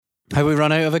Have we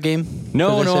run out of a game?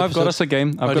 No, I've got us a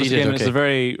game. I've got us a game. Okay. It's a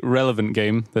very relevant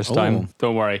game this time.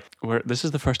 Don't worry. This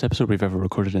is the first episode we've ever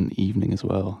recorded in the evening as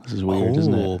well. This is weird,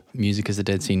 isn't it? Music is a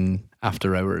dead scene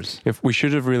after hours. If we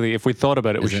thought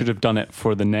about it, we should have done it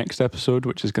for the next episode,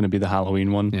 which is going to be the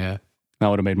Halloween one. Yeah. That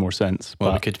would have made more sense.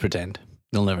 Well, we could pretend.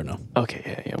 They'll never know.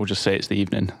 Okay, yeah. We'll just say it's the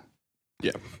evening.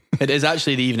 Yeah. It is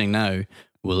actually the evening now.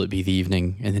 Will it be the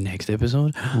evening in the next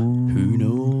episode? Who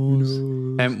knows?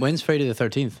 When's Friday the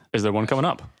 13th? Is there one coming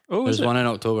up? Oh, there's one in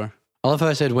October. I love how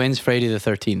I said when's Friday the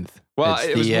 13th. Well,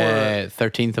 it's the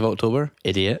 13th of October.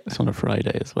 Idiot. It's on a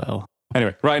Friday as well.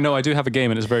 Anyway, right, no, I do have a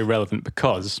game and it's very relevant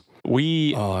because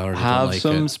we have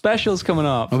some specials coming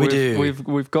up. We do.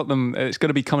 We've got them. It's going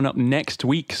to be coming up next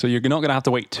week, so you're not going to have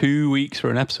to wait 2 weeks for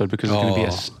an episode because there's going to be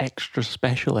an extra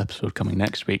special episode coming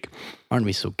next week. Aren't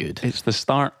we so good? It's the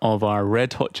start of our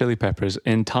Red Hot Chili Peppers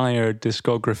entire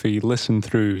discography listen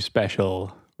through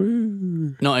special.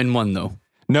 Woo. Not in one though.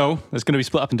 No, it's going to be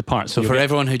split up into parts. So for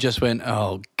everyone who just went,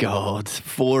 oh God,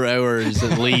 4 hours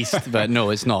at least, but no,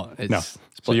 it's not. It's split.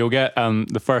 So you'll get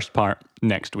the first part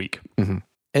next week. Mm-hmm.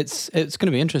 It's going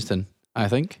to be interesting, I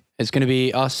think. It's going to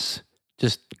be us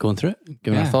just going through it,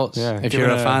 giving our thoughts. Yeah. If you're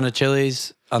a fan of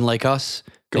Chili's, unlike us,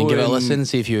 then give it a listen,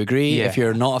 see if you agree. Yeah. If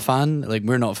you're not a fan, like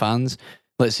we're not fans,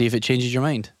 let's see if it changes your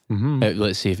mind. Mm-hmm.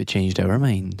 Let's see if it changed our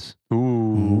minds.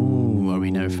 Ooh, are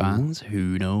we now fans?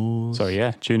 Who knows? So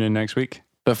yeah, tune in next week.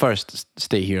 But first,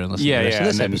 stay here and listen to the rest of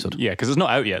this episode. Yeah, because it's not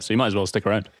out yet, so you might as well stick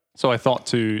around. So I thought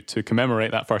to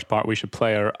commemorate that first part, we should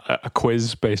play a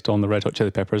quiz based on the Red Hot Chili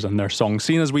Peppers and their songs.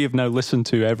 Seeing as we have now listened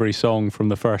to every song from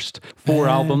the first 4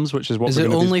 albums, which is what we're going to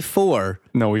do. Is it only 4?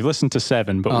 No, we've listened to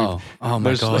 7. But oh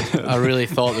my God. I really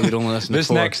thought that we'd only listen to 4. This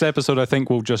next episode, I think,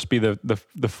 will just be the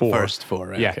 4. First 4,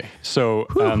 right? Yeah. Okay. So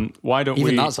why don't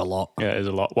Even that's a lot. Yeah, it is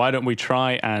a lot. Why don't we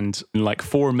try and in like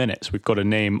 4 minutes, we've got to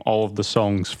name all of the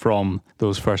songs from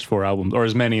those first 4 albums, or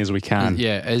as many as we can.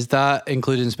 Yeah. Is that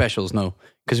including specials? No.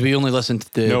 Because we only listened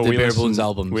to the Bare Bones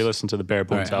albums. We listened to the Bare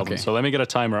Bones albums. Okay. So let me get a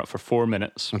timer up for 4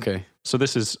 minutes. Okay. So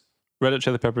this is Red Hot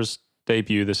Chili Peppers'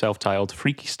 debut, the self-titled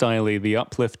Freaky Styley, The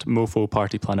Uplift, Mofo,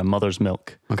 Party Plan, and Mother's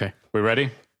Milk. Okay. We ready?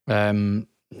 No.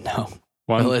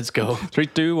 Well, let's go. 3,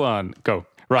 2, 1, go.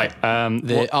 Right.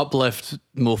 The Uplift,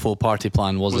 Mofo, Party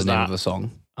Plan was the name of the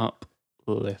song.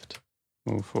 Uplift,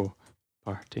 Mofo,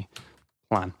 Party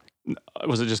Plan.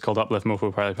 Was it just called Uplift,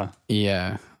 Mofo, Party Plan?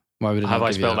 Yeah. Why would it Have I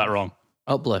spelled that wrong?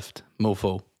 Uplift,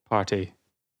 Mofo, Party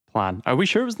Plan. Are we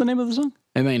sure it was the name of the song?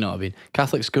 It may not have been.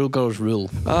 Catholic Schoolgirls Rule.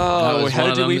 Oh,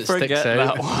 how did we forget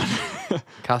that one?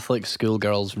 Catholic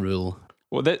Schoolgirls Rule.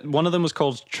 Well, one of them was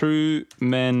called True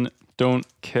Men Don't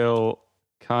Kill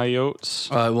Coyotes.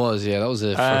 Oh, it was, yeah. That was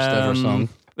the first ever song.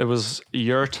 There was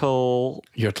Yertle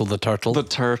the Turtle. The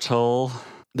Turtle.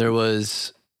 There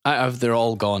was... they're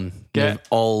all gone. They've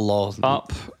all lost.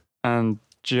 Up and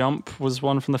Jump was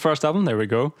one from the first album. There we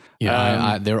go.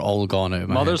 Yeah, they're all gone out of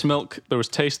my Mother's head. Milk, there was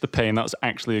Taste the Pain. That was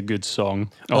actually a good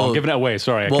song. I'm giving it away.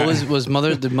 Sorry. Did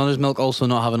Mother's Milk also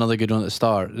not have another good one at the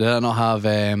start? Did it not have, or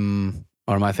am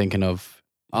I thinking of,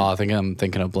 I think I'm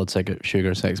thinking of Blood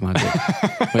Sugar Sex Magic,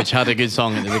 which had a good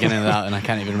song at the beginning of that, and I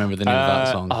can't even remember the name of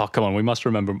that song. Oh, come on. We must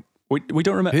remember. We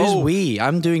don't remember. Who's we?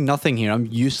 I'm doing nothing here. I'm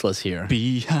useless here.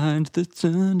 Behind the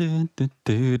sun.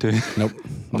 Nope.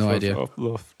 No idea.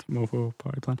 Uplift, Mofo,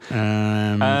 Party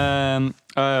Plan.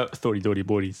 30 Dirty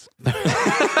Bodies.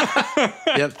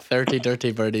 Yep, 30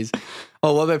 Dirty Birdies.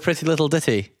 Oh, what about Pretty Little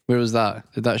Ditty? Where was that?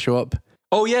 Did that show up?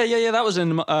 Oh, yeah. That was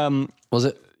in... was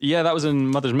it? Yeah, that was in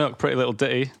Mother's Milk, Pretty Little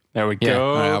Ditty. There we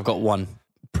go. All right, I've got one.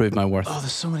 Prove my worth. Oh,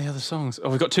 there's so many other songs. Oh,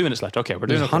 we've got 2 minutes left. Okay, we're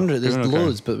doing There's 100. There's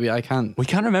loads, but I can't. We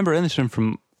can't remember anything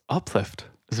from Uplift.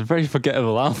 It's a very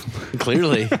forgettable album.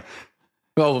 Clearly.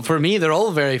 Well, for me, they're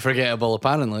all very forgettable,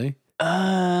 apparently.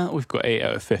 We've got 8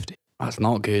 out of 50. That's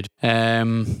not good.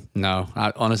 No,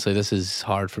 honestly, this is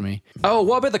hard for me. Oh,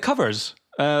 what about the covers?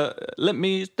 Let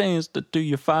me dance to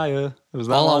your fire.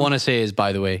 All I want to say is,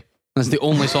 by the way, that's the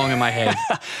only song in my head.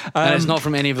 And it's not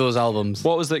from any of those albums.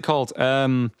 What was it called?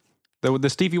 The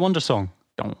Stevie Wonder song.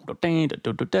 People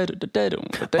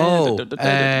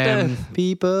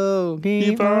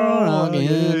keep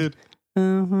rocking.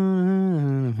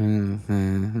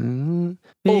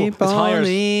 It's higher.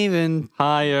 Leaving.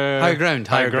 Higher ground.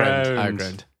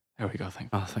 There we go,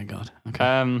 thank God. Oh, thank God. Okay.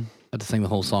 I had to sing the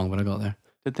whole song when I got there.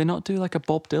 Did they not do like a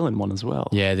Bob Dylan one as well?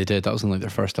 Yeah, they did. That was in like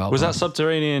their first album. Was that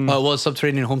Subterranean? Oh, it was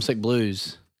Subterranean Homesick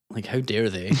Blues. Like, how dare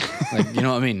they? Like, you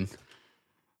know what I mean?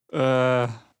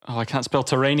 I can't spell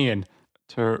Terranian.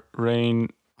 Terrain.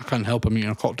 I can't help. I'm eating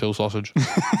a cocktail sausage.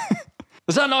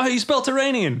 Is that not how you spell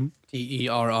Terranian?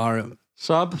 Terr.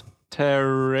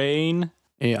 Subterrane.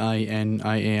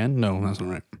 Ainia. No, that's not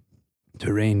right.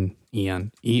 Terrain,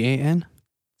 Ian. E-A-N?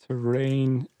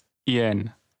 Terrain,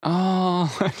 Ian.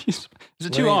 Oh, is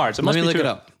it two R's? Let me look it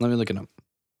up. Let me look it up.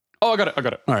 Oh, I got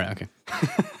it. All right, okay.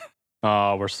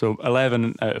 Oh, we're so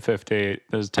 11 out of 50.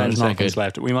 There's 10 seconds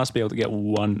left. We must be able to get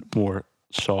one more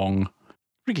song.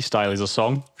 Freaky Style is a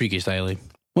song. Freaky Style.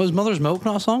 Was Mother's Milk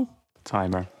not a song?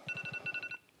 Timer.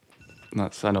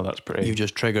 I know that's pretty. You've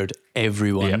just triggered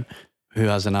everyone who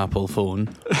has an Apple phone,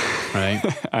 right?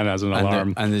 And has an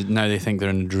alarm. And now they think they're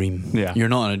in a dream. Yeah. You're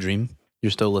not in a dream.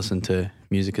 You're still listening to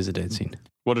Music is a Dead Scene.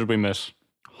 What did we miss?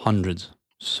 Hundreds.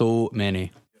 So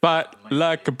many. Fight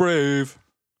like a brave.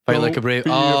 Fight like a brave.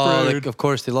 Oh, like, of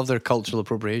course, they love their cultural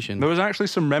appropriation. There was actually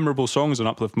some memorable songs on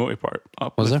Uplift Multipart.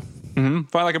 Was there? Mm-hmm.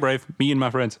 Fight like a brave. Me and my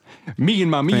friends. Me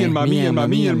and my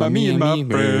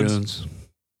friends.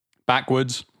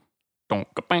 Backwards. You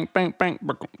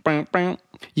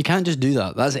can't just do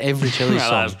that. That's every Chili song.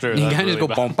 That's true. You can't really just go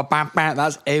bum, bum, bum, bum.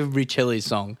 That's every Chili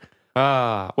song.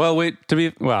 Not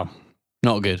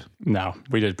good. No,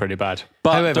 we did pretty bad.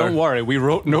 But however, don't worry, we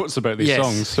wrote notes about these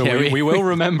songs, so we will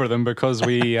remember them because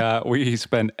we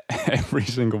spent every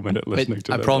single minute listening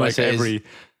to them. I promise it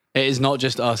is not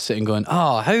just us sitting going,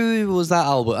 oh, how was that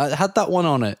album? I had that one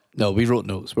on it. No, we wrote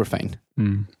notes. We're fine.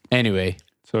 Anyway.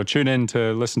 So tune in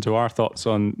to listen to our thoughts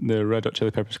on the Red Hot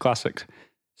Chili Peppers classic,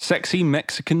 Sexy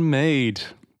Mexican Maid.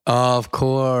 Of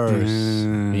course.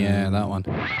 Yeah, that one.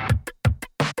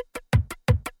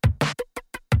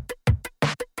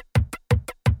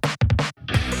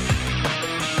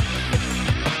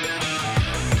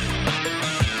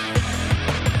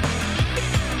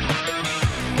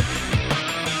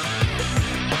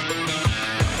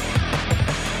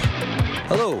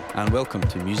 Hello, and welcome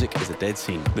to Music is a Dead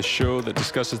Scene, the show that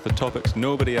discusses the topics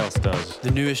nobody else does. The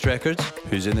newest records,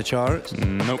 who's in the charts.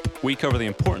 Nope. We cover the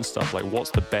important stuff like what's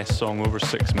the best song over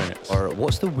 6 minutes. Or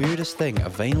what's the weirdest thing a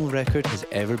vinyl record has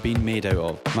ever been made out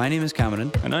of. My name is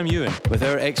Cameron. And I'm Ewan. With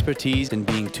our expertise in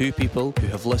being two people who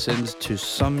have listened to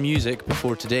some music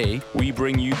before today, we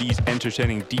bring you these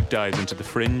entertaining deep dives into the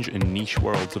fringe and niche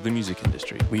worlds of the music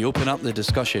industry. We open up the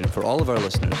discussion for all of our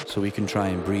listeners so we can try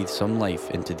and breathe some life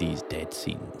into these dead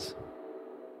scenes.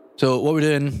 So what we're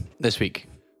doing this week?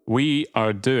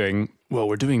 We're doing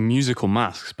musical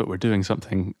masks, but we're doing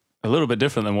something a little bit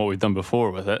different than what we've done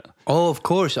before with it. Oh, of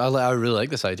course. I really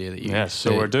like this idea that you... Yes,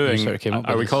 so we're doing... What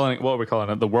are we calling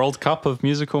it? The World Cup of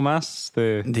musical masks?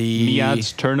 The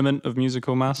Miads Tournament of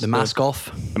musical masks? The Mask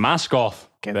Off. The Mask Off.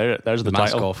 Okay, there's the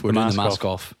mask title. Off. We're doing the Mask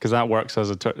Off. Because that works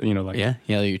as a, Yeah,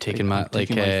 you're taking my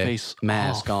face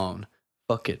mask off. On.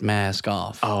 Fuck it, mask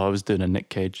off. Oh, I was doing a Nick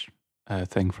Cage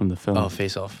thing from the film. Oh,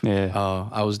 Face Off. Yeah. Oh,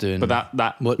 I was doing... But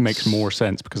that makes more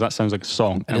sense because that sounds like a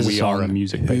song and we are a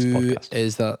music-based podcast.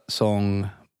 Is that song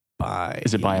by...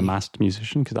 Is it by a masked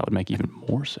musician? Because that would make even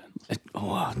more sense.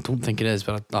 I don't think it is,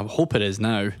 but I hope it is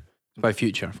now. By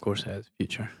Future, of course it is.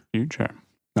 Future.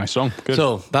 Nice song. Good.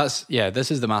 So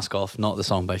this is the Mask Off, not the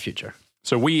song by Future.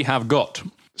 So we have got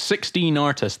 16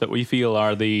 artists that we feel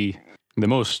are the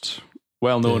most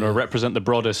well-known or represent the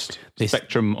broadest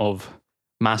spectrum of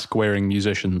mask-wearing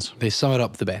musicians. They sum it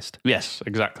up the best. Yes,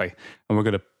 exactly. And we're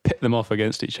going to pit them off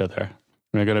against each other.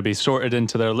 We're going to be sorted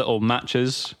into their little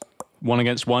matches, one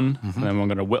against one, and then we're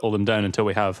going to whittle them down until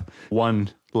we have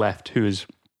one left who has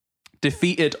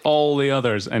defeated all the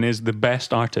others and is the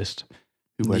best artist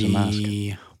who wears a mask.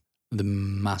 The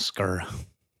Masker.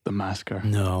 The Masker.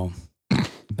 No.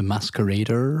 The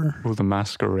Masquerader. Oh, the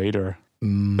Masquerader.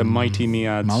 The Mighty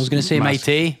Miads. I was going to say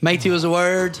Mighty. Mighty was a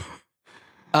word.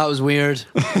 That was weird.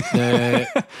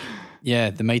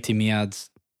 The Mighty Miads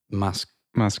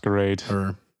Masquerade.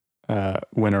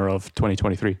 Winner of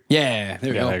 2023. Yeah,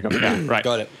 there we go. There you go. Yeah, right.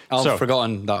 Got it. I've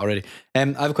forgotten that already. I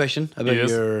have a question about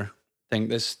your thing.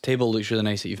 This table looks really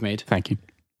nice that you've made. Thank you.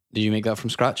 Did you make that from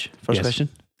scratch? First question?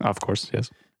 Of course,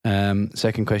 yes.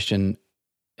 Second question,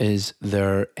 is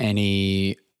there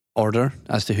any order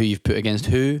as to who you've put against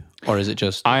who? Or is it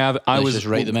just... I just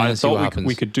write them in and see what happens?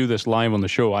 We could do this live on the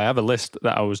show. I have a list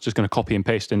that I was just going to copy and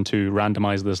paste into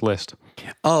randomize this list.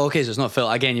 Oh, okay. So it's not Phil.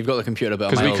 Again, you've got the computer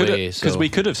about a mile away. Because we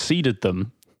could have seeded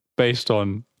them based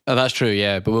on... Oh, that's true,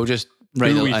 yeah. But we'll just...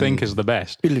 who we think is the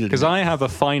best. Because I have a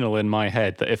final in my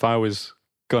head that if I was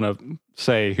going to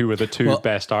say who were the two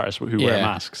best artists who wear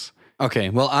masks... Okay,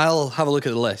 well, I'll have a look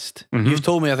at the list. You've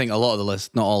told me, I think, a lot of the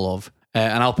list, not all of.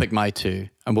 And I'll pick my two,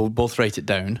 and we'll both write it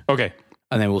down. Okay.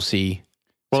 And then we'll see...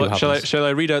 Well, shall I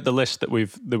read out the list that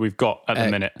we've got at the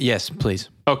minute? Yes, please.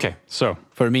 Okay, so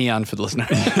for me and for the listener.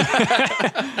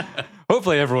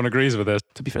 Hopefully everyone agrees with this.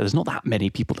 To be fair, there's not that many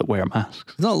people that wear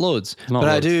masks. Not loads.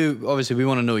 I do, obviously, we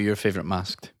want to know your favourite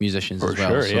masked musicians as well.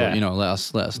 Sure,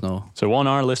 so, let us know. So on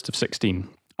our list of 16,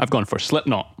 I've gone for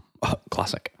Slipknot. Oh,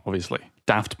 classic. Obviously.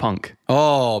 Daft Punk.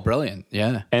 Oh, brilliant.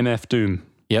 Yeah. MF Doom.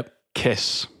 Yep.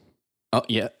 Kiss. Oh,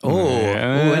 yeah.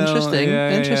 Interesting.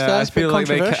 Interesting. That's a bit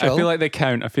controversial. I feel like they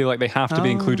count. I feel like they have to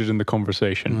be included in the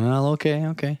conversation. Well,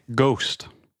 okay. Ghost.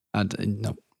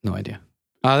 No idea.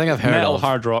 I think I've heard Metal of.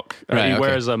 hard rock. Right, he okay.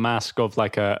 wears a mask of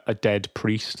like a dead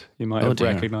priest. You might have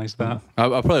recognised that. I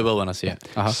probably will when I see it.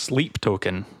 Sleep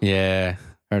Token. Yeah,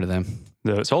 heard of them.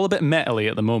 It's all a bit metally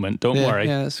at the moment. Don't worry.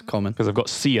 Yeah, that's common. Because I've got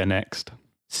Sia next.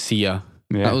 Sia.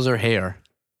 Yeah. That was her hair.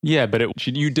 Yeah, but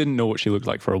you didn't know what she looked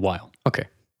like for a while. Okay.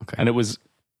 And it was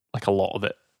like a lot of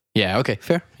it. Yeah, okay,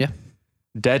 fair. Yeah.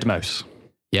 Deadmau5.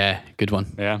 Yeah, good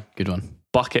one. Yeah. Good one.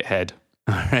 Buckethead.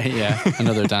 All right, yeah.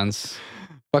 Another dance.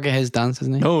 Buckethead's dance,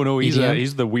 isn't he? No,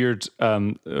 he's the weird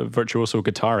virtuoso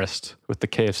guitarist with the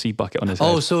KFC bucket on his head.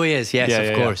 Oh, so he is. Yes,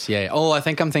 of course. Yeah. Oh, I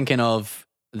think I'm thinking of,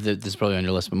 this is probably on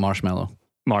your list, but Marshmallow.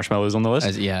 Marshmallow's on the list?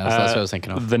 That's what I was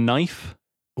thinking of. The Knife.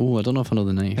 Oh, I don't know if I know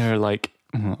The Knife. They're like,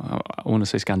 I want to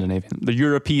say Scandinavian. The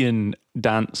European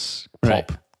dance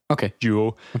pop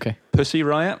duo. Okay. Pussy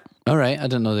Riot. All right. I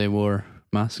didn't know they wore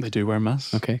masks. They do wear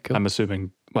masks. Okay, cool. I'm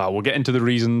assuming, well, we'll get into the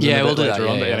reasons we'll do later that.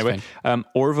 on. But anyway,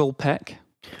 Orville Peck.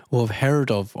 Well, I've heard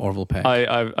of Orville Peck.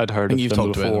 I'd heard of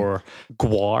them before.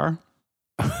 Gwar.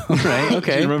 Right,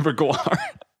 okay. Do you remember Gwar?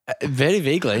 Very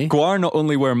vaguely. Gwar not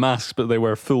only wear masks, but they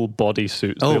wear full body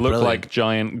suits. They look brilliant. like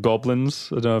giant goblins.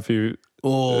 I don't know if you...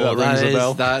 Oh, that rings a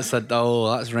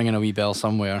bell. That's ringing a wee bell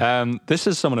somewhere. This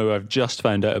is someone who I've just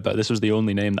found out about. This was the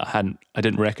only name that I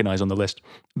didn't recognise on the list.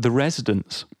 The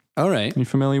Residents. All right. Are you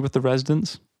familiar with The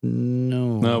Residents?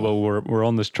 No. No, well, we're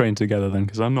on this train together then,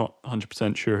 because I'm not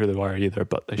 100% sure who they are either,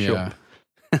 but they show up.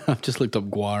 I've just looked up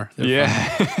Gwar. They're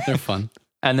fun. They're fun.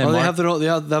 And then they have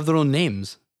their own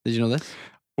names. Did you know this?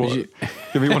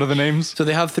 Give me one of the names. So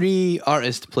they have 3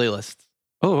 artist playlists.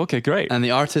 Oh, okay, great. And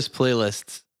the artist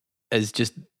playlist is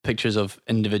just pictures of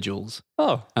individuals.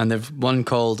 Oh. And they've one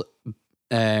called,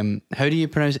 how do you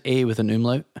pronounce A with an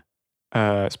umlaut?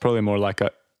 It's probably more like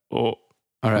a... Oh.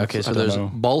 All right, okay, so there's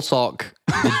Ballsock.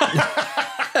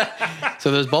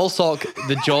 So there's Ballsock,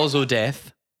 the Jaws o'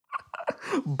 Death.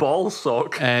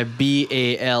 Ballsock?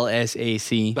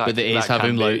 Balsac, but the A's have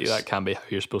umlauts. That can be how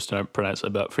you're supposed to pronounce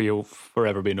it, but you'll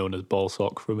forever be known as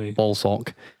Ballsock for me.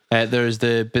 Ballsock. There's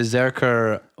the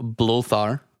Berserker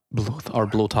Blothar. Or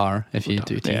Blotar, if you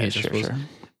do TH, I suppose. Sure.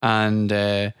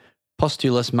 And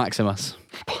Postulus Maximus.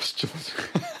 Postulus.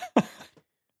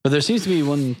 But there seems to be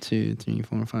 1, 2, 3,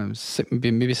 4, 5, 6,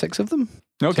 maybe 6 of them.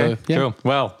 Okay, so, cool.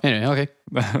 Well, anyway, okay.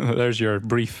 There's your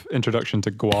brief introduction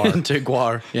to Gwar. To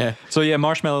Gwar, yeah. So yeah,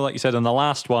 Marshmallow, like you said, and the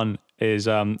last one is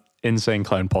Insane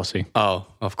Clown Posse. Oh,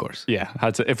 of course. Yeah,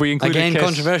 had to. If we included again, Kiss,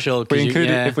 controversial.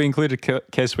 If we included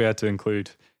Kiss, we had to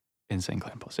include Insane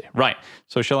Clown Posse. Right.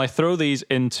 So shall I throw these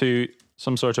into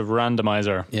some sort of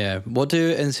randomizer? Yeah. What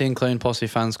do Insane Clown Posse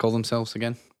fans call themselves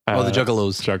again? The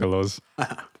Juggalos. Juggalos.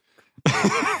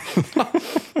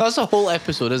 That's a whole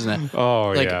episode, isn't it?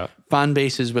 Oh, yeah. Fan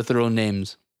bases with their own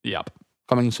names. Yep.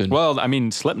 Coming soon. Well, I mean,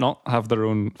 Slipknot have their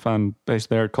own fan base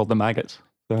there called the Maggots.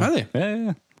 So, are they?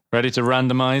 Yeah. Ready to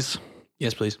randomize?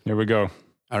 Yes, please. Here we go.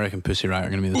 I reckon Pussy Riot are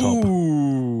going to be the top.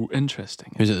 Ooh,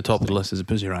 interesting. Who's at the top of the list? Is it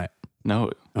Pussy Riot? No,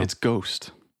 it's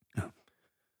Ghost. Oh.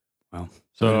 Well,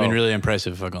 so it would have been really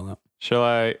impressive if I got that. Shall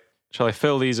I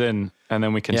fill these in and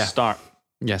then we can start?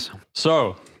 Yes.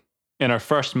 So, in our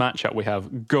first matchup, we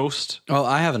have Ghost. Oh,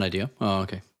 I have an idea. Oh,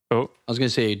 okay. Oh. I was going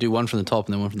to say do one from the top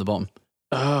and then one from the bottom.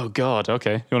 Oh, God.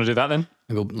 Okay. You want to do that then?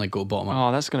 And go bottom up.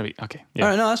 Oh, that's going to be... Okay. Yeah. All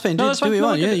right, no, that's fine. Do what you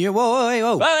want. Yeah,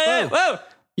 whoa.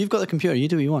 You've got the computer. You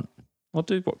do what you want. I'll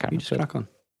do what camera. You just crack on.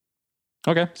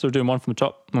 Okay, so we're doing one from the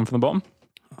top, one from the bottom.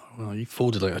 Oh, well, you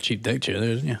folded like a cheap deck chair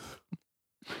there, didn't you?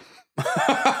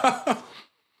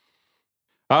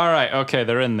 All right, okay,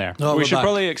 they're in there. Oh, we should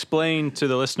probably explain to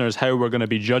the listeners how we're going to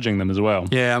be judging them as well.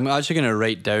 Yeah, I'm actually going to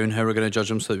write down how we're going to judge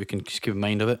them so that we can just keep in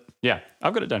mind of it. Yeah,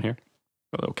 I've got it down here.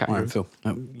 Got a little cat. All right, Phil.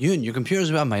 You and your computer's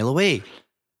about a mile away.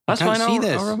 That's I can't fine. see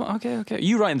this. Okay.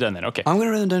 You write them down then. Okay. I'm going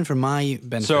to write them down for my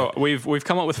benefit. So we've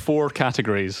come up with 4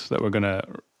 categories that we're going to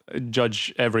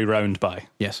judge every round by.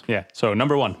 Yes. Yeah. So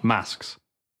number 1, masks.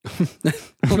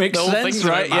 Makes sense,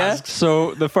 right? Yeah.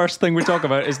 So the first thing we talk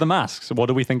about is the masks. What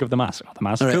do we think of the mask? Oh, the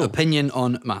mask. All right, cool. opinion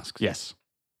on masks. Yes.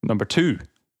 Number 2.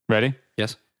 Ready?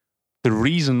 Yes. The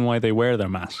reason why they wear their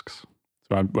masks.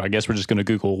 So I guess we're just going to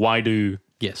Google why do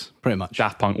Yes, pretty much.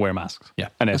 Daft Punk wear masks. Yeah.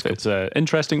 And if it's an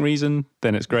interesting reason,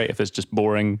 then it's great. If it's just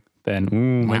boring, then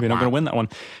maybe not going to win that one.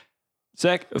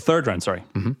 Third round, sorry.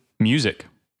 Mm-hmm. Music.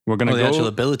 We're going to the actual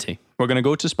ability. We're going to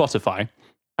go to Spotify.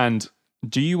 And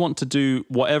do you want to do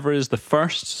whatever is the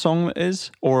first song that is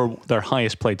or their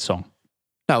highest played song?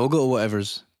 No, we'll go to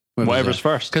whatever's Whatever's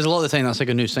first. Because a lot of the time that's like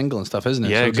a new single and stuff, isn't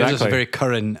it? Yeah, so exactly. It gives us a very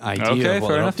current idea. Okay, of what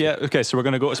fair enough. Yeah. Okay, so we're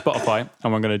going to go to Spotify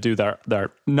and we're going to do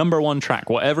their number one track,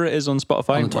 whatever it is on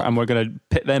Spotify, and we're going to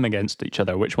pit them against each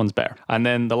other. Which one's better? And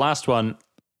then the last one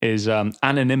is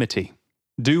anonymity.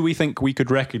 Do we think we could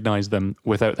recognize them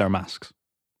without their masks?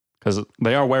 Because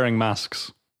they are wearing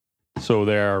masks, so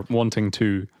they're wanting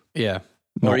to. Yeah.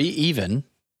 Or even,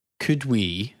 could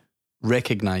we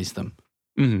recognize them?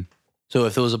 Mm-hmm. So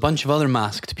if there was a bunch of other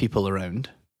masked people around,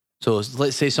 so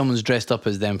let's say someone's dressed up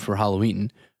as them for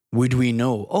Halloween, would we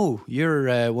know, oh,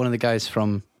 you're one of the guys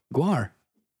from Gwar?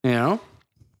 You know?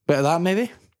 Bit of that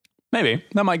maybe? Maybe.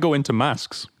 That might go into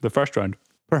masks, the first round.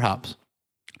 Perhaps.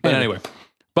 But anyway.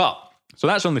 So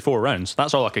that's only 4 rounds.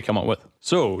 That's all I could come up with.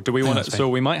 So do we want to, so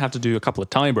we might have to do a couple of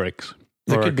tie breaks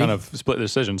or kind of split the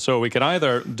decision. So we could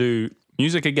either do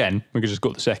music again, we could just go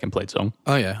to the second played song.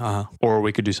 Oh yeah, or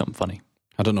we could do something funny.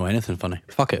 I don't know anything funny.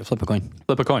 Fuck it, flip a coin.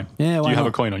 Flip a coin? Yeah, why do you not? have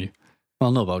a coin on you?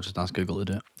 Well, no, but I'll just ask Google to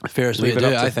do it. Fairest way to do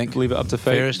it, I think. Leave it up to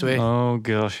fate. Fairest way. Oh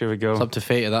gosh, here we go. It's up to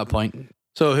fate at that point.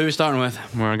 So who are we starting with?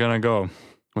 We're going to go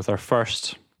with our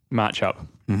first matchup.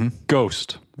 Mm-hmm.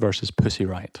 Ghost versus Pussy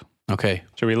Riot. Okay.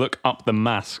 Shall we look up the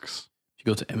masks? If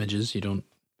you go to images, you don't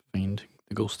find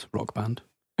the Ghost rock band.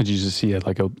 Did you just see it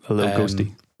like a little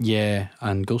ghosty? Yeah,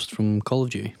 and Ghost from Call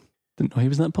of Duty. Didn't know he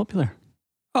was that popular.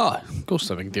 Oh, Ghost's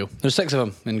a big deal. There's 6 of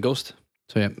them in Ghost.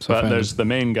 So yeah. So but there's the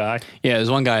main guy. Yeah,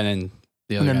 there's one guy and then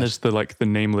the other. And then there's the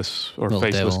nameless or little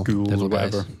faceless ghouls or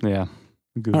whatever. Guys. Yeah.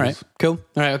 Ghouls. All right. Cool.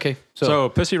 All right. Okay. So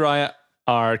Pussy Riot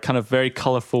are kind of very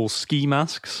colourful ski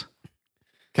masks.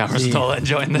 Cameron's not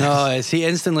enjoying this. No, see,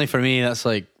 instantly for me, that's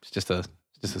like it's just a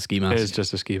ski mask. It is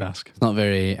just a ski mask. It's not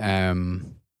very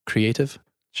creative.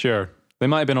 Sure. They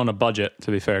might have been on a budget,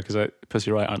 to be fair, because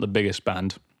Pussy Riot aren't the biggest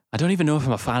band. I don't even know if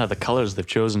I'm a fan of the colours they've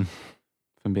chosen, if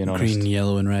I'm being honest. Green,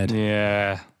 yellow and red.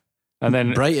 Yeah. And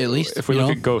then bright at least. If we look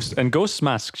at Ghost, and Ghost's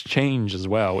masks change as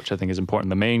well, which I think is important.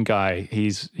 The main guy,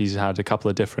 he's had a couple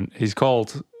of different. His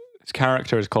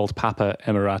character is called Papa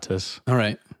Emeritus. All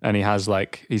right. And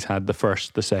he's had the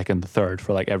first, the second, the third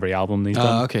for like every album he's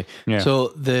done. Oh, okay. Yeah. So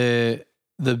the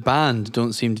band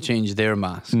don't seem to change their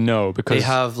masks. No, because they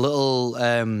have little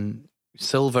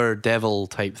silver devil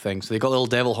type things. So they got little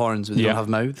devil horns, but they don't have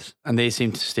mouths, and they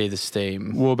seem to stay the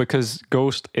same. Well, because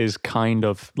Ghost is kind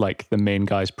of like the main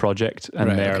guy's project,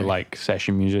 and they're like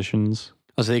session musicians.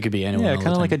 Oh, so they could be anyone. Yeah, kind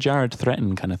of like a Jared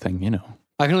Threaten kind of thing, you know.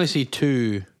 I can only see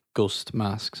 2 Ghost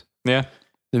masks. Yeah.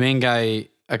 The main guy,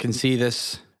 I can see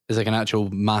this is like an actual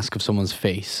mask of someone's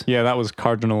face. Yeah, that was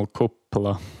Cardinal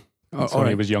Coppola. So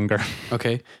he was younger.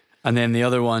 Okay. And then the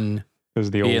other one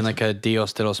was the old, being like a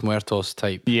Dios de los Muertos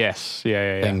type. Yes,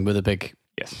 yeah. Thing with a big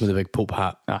Pope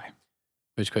hat. Aye.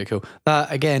 Which is quite cool.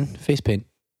 Again, face paint,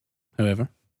 however.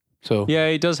 So yeah,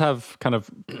 he does have kind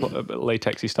of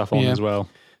latexy stuff on as well.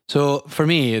 So for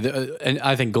me, and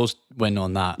I think Ghost win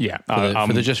on that. Yeah, for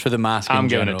the mask. I'm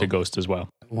giving it to Ghost as well.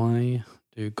 Why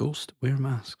do Ghost wear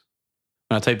masks?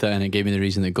 And I typed that in, it gave me the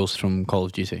reason that Ghost from Call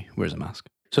of Duty wears a mask.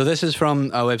 So this is from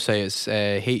a website. It's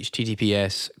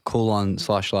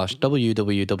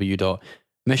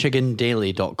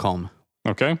https://www.michigandaily.com.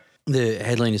 Okay. The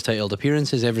headline is titled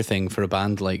 "Appearance is Everything for a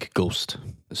Band Like Ghost."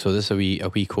 So this is a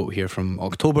wee quote here from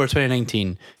October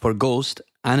 2019. For Ghost,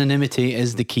 anonymity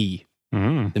is the key.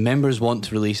 Mm-hmm. The members want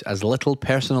to release as little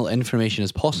personal information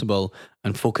as possible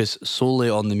and focus solely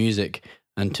on the music.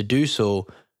 And to do so,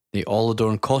 they all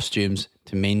adorn costumes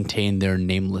to maintain their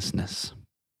namelessness.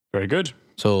 Very good.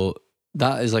 So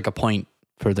that is like a point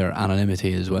for their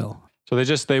anonymity as well. So they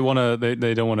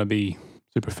don't want to be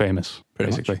super famous,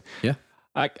 basically. Much. Yeah.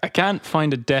 I can't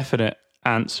find a definite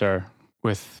answer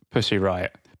with Pussy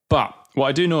Riot, but what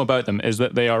I do know about them is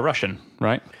that they are Russian,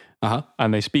 right? Uh-huh.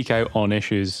 And they speak out on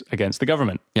issues against the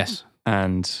government. Yes.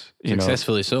 And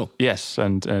successfully so. Yes,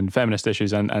 and feminist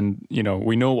issues, and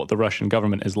we know what the Russian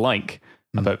government is like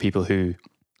about people who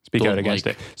speak out against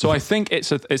it. So I think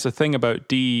it's a thing about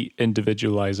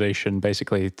de-individualization,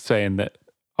 basically saying that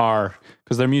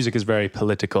because their music is very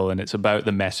political and it's about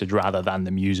the message rather than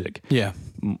the music. Yeah.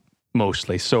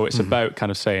 Mostly. So it's about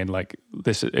kind of saying like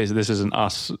this isn't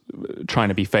us trying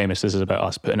to be famous. This is about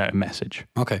us putting out a message.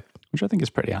 Okay. Which I think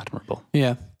is pretty admirable.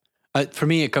 Yeah. For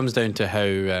me, it comes down to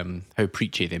how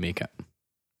preachy they make it.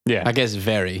 Yeah. I guess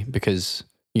very, because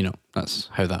that's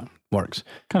how that works.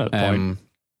 Kind of the point.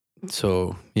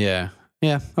 So yeah.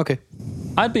 Okay.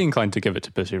 I'd be inclined to give it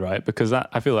to Pussy Riot because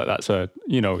I feel like that's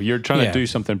you're trying to do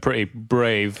something pretty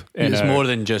brave. It's more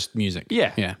than just music.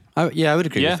 Yeah. Yeah. I would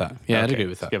agree with that. Yeah, I'd agree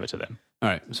with that. Give it to them. All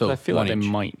right. So I feel like they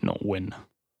might not win.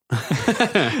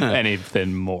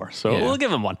 anything more. So we'll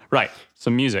give them one. Right,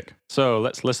 some music. So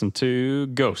let's listen to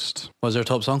Ghost. What's their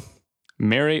top song?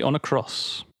 Mary on a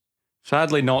Cross.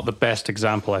 Sadly, not the best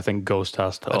example I think Ghost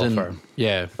has to offer.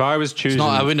 Yeah. If I was choosing...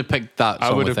 I wouldn't have picked that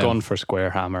song. I would have gone for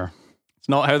Square Hammer. It's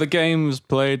not how the game was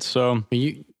played, so...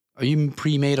 Are you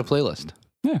pre-made a playlist?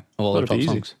 Yeah. Of all their top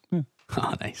songs? Yeah.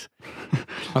 Oh, nice.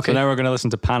 Okay. So now we're going to listen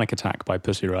to Panic Attack by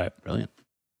Pussy Riot. Brilliant.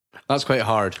 That's quite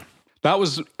hard. That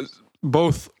was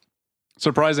both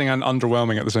surprising and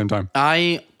underwhelming at the same time.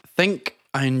 I think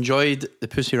I enjoyed the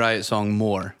Pussy Riot song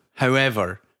more.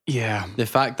 However, the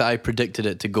fact that I predicted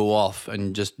it to go off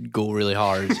and just go really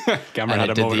hard. Cameron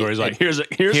had a moment where he's like, here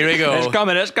we go.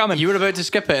 It's coming. You were about to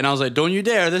skip it and I was like, don't you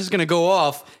dare, this is going to go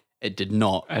off. It did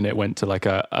not. And it went to like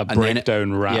a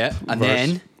breakdown rap. Yeah, and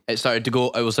then it started to go,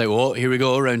 I was like, well, here we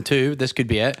go, round 2, this could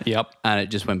be it. Yep. And it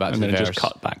just went back to the verse. And then it just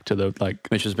cut back to the like...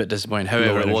 Which was a bit disappointing.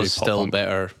 However, it was still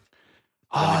better.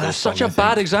 Oh, that's such a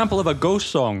bad example of a Ghost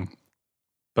song.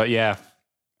 But yeah,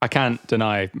 I can't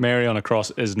deny Mary on a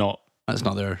Cross is not... It's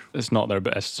not their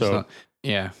best. So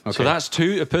okay. So that's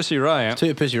 2 to Pussy Riot. 2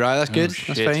 to Pussy Riot, that's good.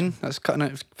 That's fine. That's cutting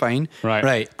it fine.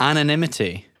 Right.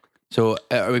 Anonymity. So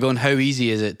are we going, how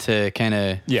easy is it to kind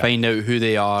of find out who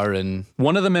they are? And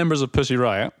one of the members of Pussy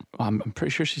Riot, I'm pretty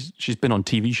sure she's been on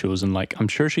TV shows and like, I'm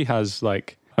sure she's just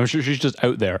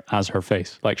out there as her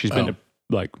face. Like she's been to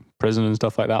like prison and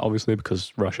stuff like that, obviously,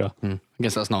 because Russia. I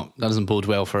guess that doesn't bode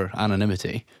well for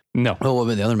anonymity. No. Well, what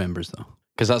about the other members though?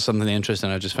 Because that's something interesting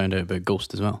I just found out about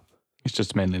Ghost as well. It's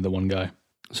just mainly the one guy.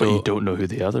 So but you don't know who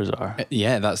the others are.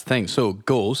 Yeah, that's the thing. So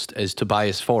Ghost is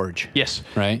Tobias Forge. Yes.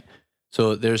 Right?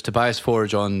 So there's Tobias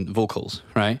Forge on vocals,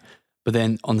 right? But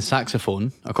then on the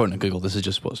saxophone, according to Google, this is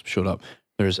just what's showed up.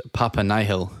 There's Papa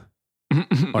Nihil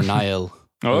or Nihil,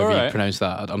 however you pronounce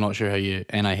that. I'm not sure how you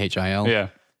Nihil. Yeah,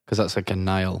 because that's like a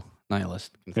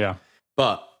nihilist. Yeah,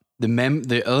 but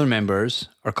the other members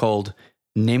are called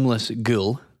Nameless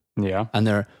Ghoul. Yeah, and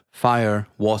they're fire,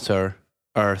 water,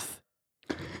 earth,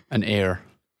 and air.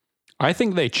 I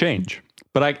think they change,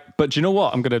 but do you know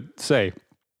what I'm gonna say?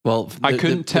 Well, I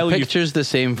couldn't tell you. The picture's the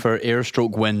same for air,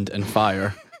 stroke, wind, and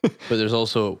fire, but there's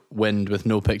also wind with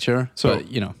no picture. So, but,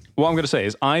 what I'm going to say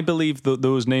is I believe that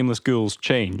those nameless ghouls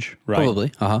change, right?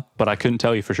 Probably, But I couldn't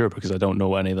tell you for sure because I don't know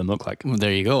what any of them look like. Well,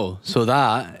 there you go. So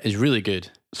that is really good.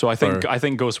 So I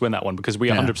think Ghosts win that one because we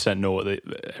 100% know what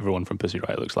everyone from Pussy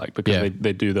Riot looks like because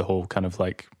they do the whole kind of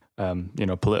like,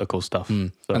 political stuff. So.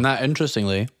 And that,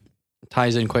 interestingly,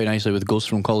 ties in quite nicely with Ghosts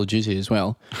from Call of Duty as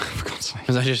well.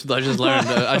 Because I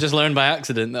just learned by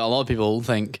accident that a lot of people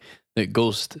think that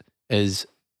Ghost is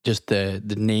just the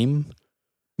name.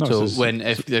 No, so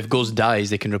if Ghost dies,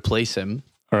 they can replace him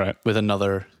with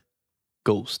another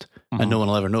Ghost, and no one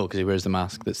will ever know because he wears the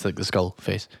mask that's like the skull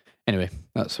face. Anyway,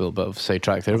 that's a little bit of a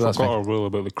sidetrack there. I forgot our rule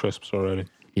about the crisps already.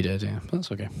 You did, yeah.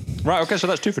 That's okay. Right, okay, so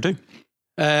that's 2 for 2. 2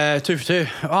 for 2.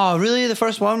 Oh, really? The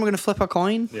first one? We're going to flip a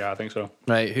coin? Yeah, I think so.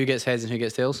 Right, who gets heads and who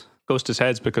gets tails? Ghost is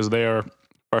heads because they are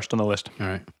first on the list. All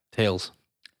right, tails.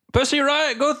 Pussy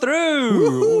Riot, go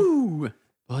through! Woohoo!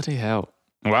 Bloody hell.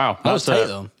 Wow. That was tight,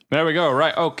 though. There we go.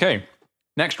 Right, okay.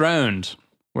 Next round,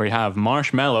 we have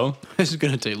Marshmallow. This is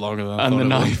going to take longer than I and thought the it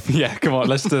knife. would. Yeah, come on.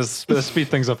 Let's speed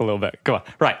things up a little bit. Come on.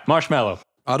 Right, Marshmallow.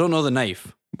 I don't know the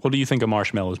knife. What do you think of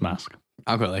Marshmallow's mask?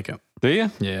 I quite like it. Do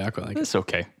you? Yeah, I quite like it. It's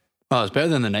okay. Oh, it's better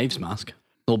than the knife's mask.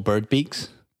 Little bird beaks.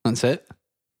 That's it.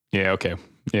 Yeah, okay.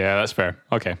 Yeah, that's fair.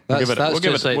 Okay. We'll give it to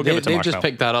Marshmallow. They've just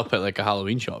picked that up at like a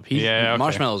Halloween shop. Okay.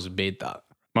 Marshmallow's made that.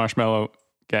 Marshmallow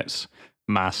gets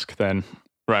mask then.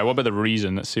 Right, what about the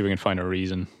reason? Let's see if we can find a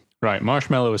reason. Right,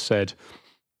 Marshmallow has said,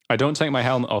 I don't take my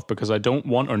helmet off because I don't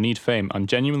want or need fame. I'm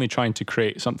genuinely trying to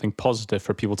create something positive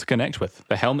for people to connect with.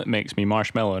 The helmet makes me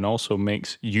marshmallow and also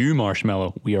makes you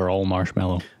marshmallow. We are all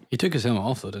marshmallow. He took his helmet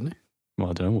off though, didn't he?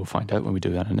 Well, I don't know. We'll find out when we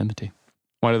do anonymity.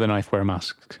 Why do the knife wear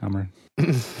masks, Cameron?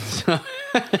 So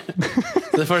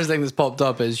the first thing that's popped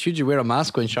up is, should you wear a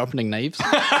mask when sharpening knives?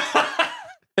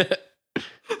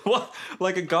 What?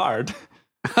 Like a guard?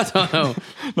 I don't know.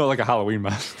 Not like a Halloween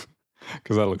mask.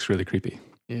 Because that looks really creepy.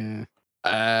 Yeah.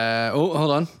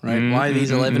 Hold on. Right. Why these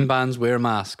 11 bands wear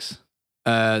masks?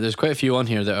 There's quite a few on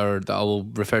here that I will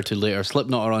refer to later.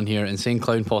 Slipknot are on here. Insane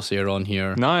Clown Posse are on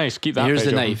here. Nice. Keep that. Here's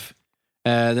the Knife.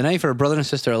 The Knife are a brother and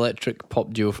sister electric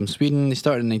pop duo from Sweden. They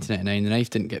started in 1999. The Knife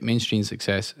didn't get mainstream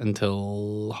success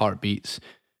until Heartbeats,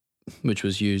 which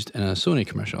was used in a Sony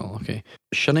commercial. Okay.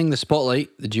 Shunning the spotlight,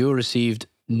 the duo received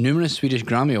numerous Swedish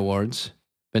Grammy Awards,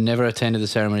 but never attended the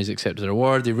ceremonies except their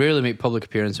award. They rarely make public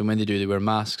appearance, and when they do, they wear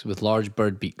masks with large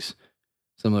bird beaks,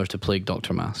 similar to Plague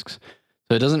Doctor masks.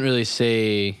 So it doesn't really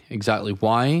say exactly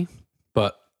why,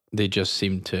 but they just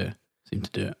seem to seem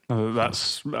to do it.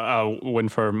 That's a win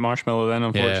for Marshmallow then,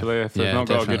 unfortunately, if they've not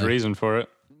got a good reason for it.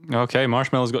 Okay,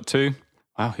 Marshmallow's got 2.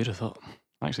 Wow, who'd have thought?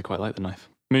 I actually quite like The Knife.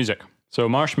 Music. So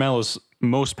Marshmallow's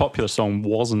most popular song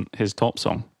wasn't his top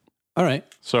song. All right.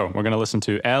 So we're going to listen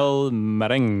to El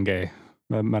Merengue.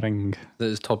 Merengue. That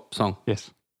is top song.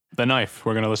 Yes. The Knife.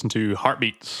 We're going to listen to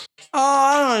Heartbeats.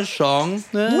 Oh, I know a song.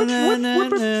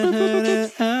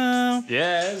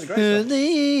 Yeah, it's a great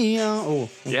song. Oh.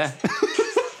 Yeah.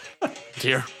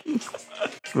 Dear.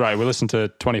 Right, we listened to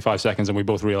 25 seconds and we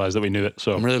both realised that we knew it.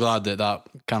 So I'm really glad that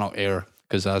cannot air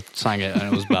because I sang it and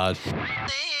it was bad.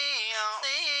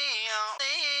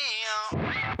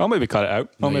 I'll maybe cut it out.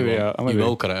 You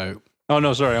will cut it out. Oh,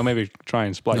 no, sorry. I'll maybe try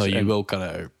and splice it in. No, you will cut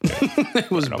it out.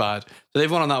 It was bad. So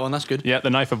they've won on that one. That's good. Yeah, The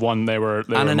Knife have won. They were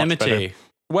Anonymity. much better.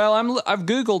 Well, I've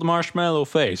Googled Marshmallow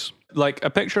face. Like, a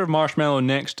picture of Marshmallow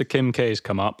next to Kim K's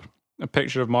come up. A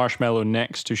picture of Marshmallow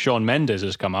next to Shawn Mendes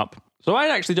has come up. So I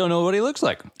actually don't know what he looks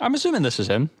like. I'm assuming this is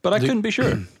him, but I couldn't be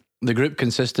sure. The group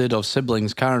consisted of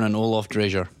siblings Karen and Olaf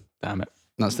Drazier. Damn it.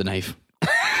 That's The Knife.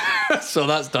 So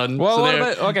that's done. Well, so what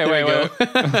about... Okay,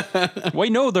 wait. We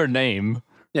know their name.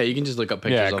 Yeah, you can just look up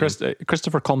pictures of them.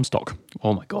 Christopher Comstock.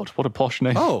 Oh my God, what a posh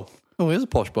name. Oh, he's a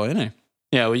posh boy, isn't he?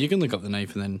 Yeah, well, you can look up The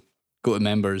Knife and then go to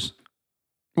members.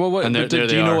 Well, what, and do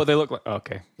you know what they look like?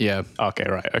 Okay. Yeah. Okay,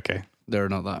 right, okay. They're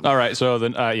not that. All right, so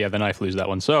then, The Knife lose that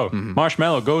one. So,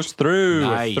 Marshmallow goes through.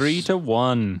 Nice.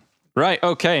 3-1. Right,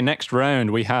 okay, next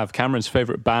round we have Cameron's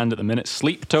favourite band at the minute,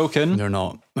 Sleep Token. They're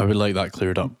not. I would like that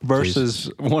cleared up.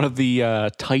 Versus one of the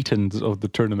titans of the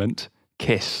tournament,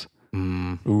 Kiss.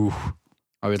 Ooh.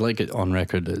 I would like it on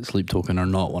record that Sleep Token are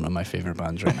not one of my favourite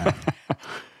bands right now.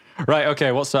 Right,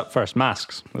 okay, what's up first?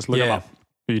 Masks. Let's look them up.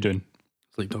 Who are you doing?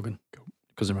 Sleep Token.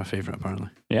 Because they're my favourite, apparently.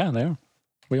 Yeah, they are.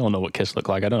 We all know what Kiss look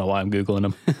like. I don't know why I'm Googling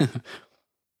them.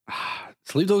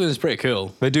 Sleep Token is pretty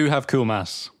cool. They do have cool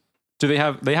masks. They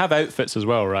have outfits as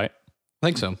well, right? I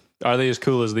think so. Are they as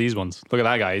cool as these ones? Look at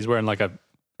that guy. He's wearing like a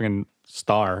freaking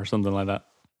star or something like that.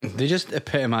 They just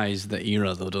epitomise the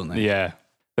era, though, don't they? Yeah.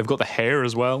 They've got the hair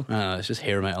as well. It's just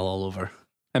hair metal all over.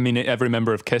 I mean, every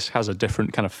member of Kiss has a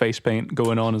different kind of face paint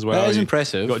going on as well. That is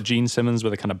impressive. You got Gene Simmons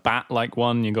with a kind of bat-like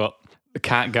one. You got the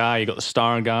cat guy. You got the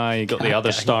star guy. You got the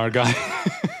other star guy.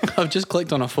 I've just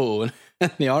clicked on a photo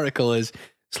and the article is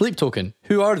Sleep Token.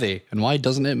 Who are they and why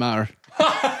doesn't it matter?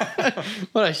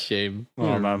 What a shame.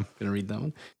 Oh man, gonna read that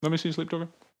one. Let me see Sleep Token.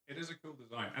 It is a cool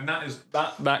design, and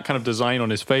that kind of design on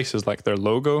his face is like their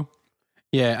logo.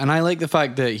 Yeah, and I like the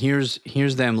fact that here's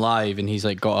them live, and he's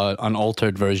like got an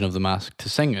altered version of the mask to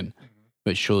sing in,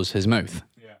 which shows his mouth.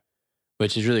 Yeah,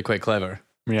 which is really quite clever.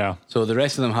 Yeah. So the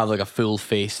rest of them have like a full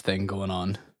face thing going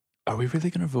on. Are we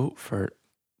really gonna vote for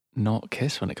not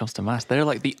Kiss when it comes to masks? They're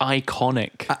like the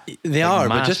iconic. They are,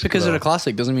 but just because they're a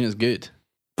classic doesn't mean it's good.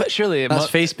 But surely that's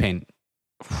face paint.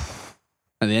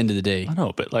 At the end of the day, I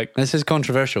know, but like this is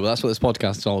controversial. But that's what this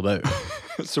podcast is all about.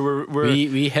 So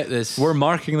we hit this. We're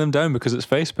marking them down because it's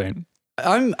face paint.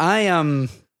 I am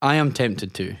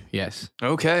tempted to. Yes.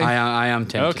 Okay. I am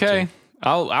tempted. Okay. To.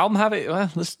 I'll have it.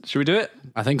 Well, should we do it?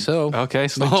 I think so. Okay.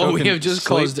 Token, we have just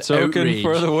caused outrage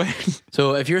for the win.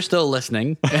 So if you're still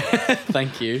listening,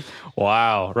 thank you.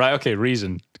 Wow. Right. Okay.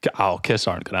 Reason. Oh, Kiss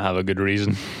aren't going to have a good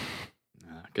reason.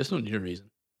 Kiss don't need a reason.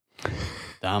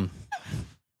 Damn.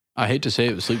 I hate to say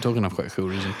it, but Sleep Token have quite a cool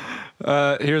reason.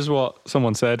 Here's what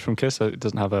someone said from Kiss. It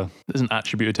isn't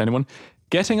attributed to anyone.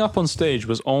 Getting up on stage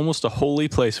was almost a holy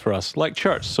place for us, like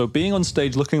church. So being on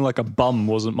stage looking like a bum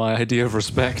wasn't my idea of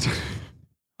respect.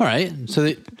 All right. So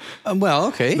they,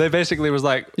 okay. They basically was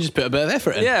like, you just put a bit of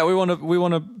effort in. Yeah, we want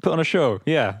to put on a show.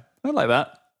 Yeah, I like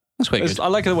that. That's quite good. I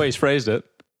like the way he's phrased it.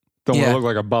 Don't want to look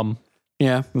like a bum.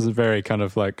 Yeah, this is very kind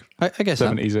of like I guess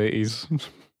 70s, 80s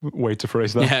way to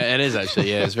phrase that. Yeah, it is actually.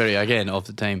 Yeah, it's very again of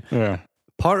the time. Yeah.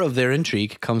 Part of their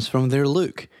intrigue comes from their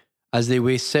look, as they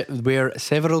wear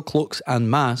several cloaks and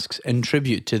masks in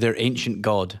tribute to their ancient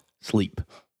god, Sleep.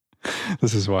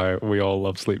 This is why we all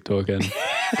love Sleep Token,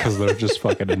 because they're just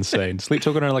fucking insane. Sleep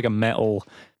Token are like a metal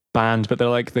band, but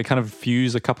they kind of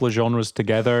fuse a couple of genres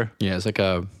together. Yeah, it's like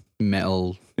a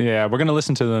metal. Yeah, we're gonna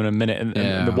listen to them in a minute.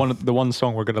 And the one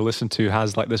song we're gonna listen to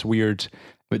has like this weird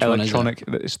electronic.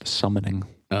 It's The Summoning.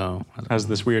 Oh, has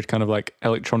this weird kind of like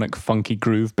electronic funky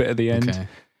groove bit at the end. Okay.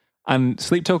 And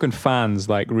Sleep Token fans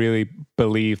like really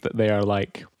believe that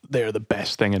they're the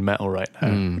best thing in metal right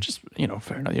now. Which is,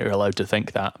 fair enough. You're allowed to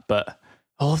think that, but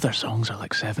all of their songs are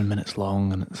like 7 minutes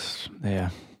long, and it's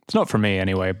not for me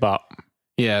anyway. But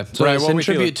yeah, so it's in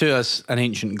tribute to us, an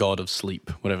ancient god of sleep,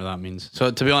 whatever that means. So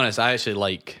to be honest, I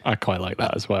quite like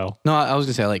that as well. No, I was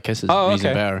gonna say I like Kiss's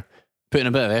reason better, putting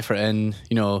a bit of effort in,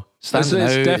 standing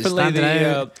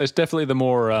out. It's definitely the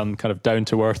more kind of down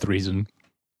to earth reason.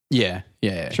 Yeah.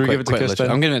 Should we give it to Kiss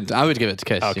then? I would give it to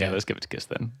Kiss. Okay, let's give it to Kiss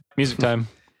then. Music time.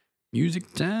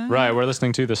 Music time. Right, we're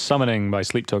listening to The Summoning by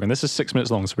Sleep Token. This is 6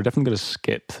 minutes long, so we're definitely going to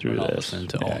skip through this. Listening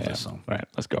to all this song. Right,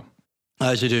 let's go.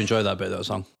 I actually do enjoy that bit of that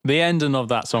song. The ending of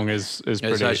that song is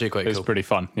pretty, actually quite cool. pretty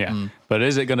fun. Yeah, but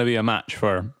is it going to be a match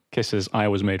for Kiss's "I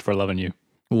Was Made for Loving You"?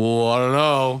 Well, I don't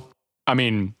know. I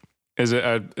mean, is it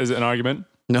an argument?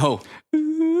 No.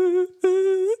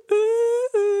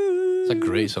 It's a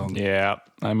great song. Yeah,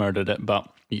 I murdered it, but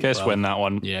Kiss win that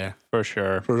one. Yeah, for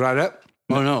sure. Was that it?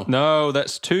 Oh no, no,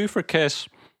 that's 2 for Kiss.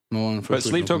 But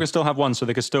Sleep Token still have 1, so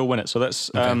they could still win it. So let's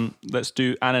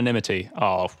do Anonymity.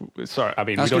 Oh, sorry. I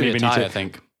mean, that's we don't even need to. I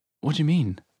think. What do you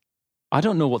mean? I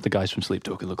don't know what the guys from Sleep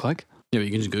Token look like. Yeah, but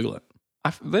you can just Google it.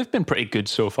 They've been pretty good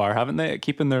so far, haven't they, at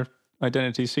keeping their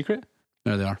identities secret?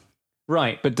 There they are.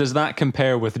 Right, but does that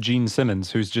compare with Gene Simmons,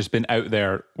 who's just been out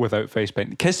there without face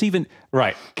paint? Kiss did an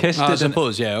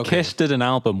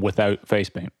album without face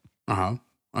paint.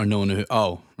 Or no one who.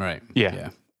 Oh, right. Yeah.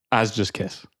 As just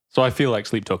Kiss. So I feel like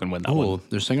Sleep Token win that one. Oh,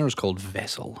 their singer is called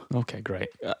Vessel. Okay, great.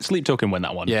 Sleep Token win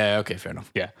that one. Yeah, okay, fair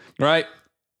enough. Yeah. Right.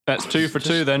 That's 2 for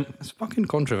 2 then. It's fucking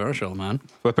controversial, man.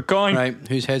 Flip a coin. Right,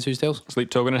 who's heads, who's tails? Sleep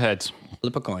Token and heads.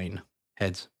 Flip a coin.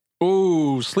 Heads.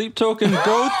 Ooh, Sleep Token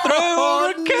go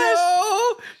through. Kiss.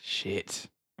 No! Shit.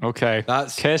 Okay.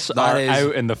 Kiss are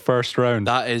out in the first round.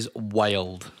 That is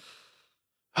wild.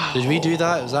 Did we do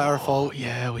that? Was that our fault?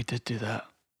 Yeah, we did do that.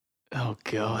 Oh,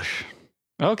 gosh.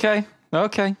 Okay,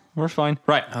 we're fine.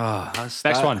 Right,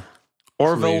 next one.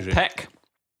 Orville Peck.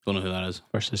 Don't know who that is.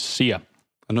 Versus Sia.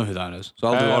 I know who that is. So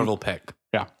I'll do Orville Peck.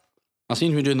 Yeah. I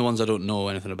seem to be doing the ones I don't know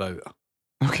anything about.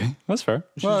 Okay, that's fair.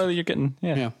 Well, you're getting,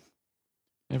 yeah.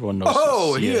 Everyone knows.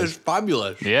 Oh, he is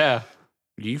fabulous. Yeah.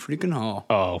 You freaking hell.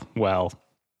 Oh, well,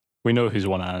 we know who's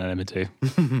won Anonymity.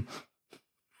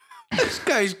 This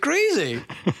guy's crazy.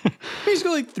 He's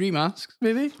got like 3 masks,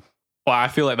 maybe. Well, I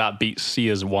feel like that beats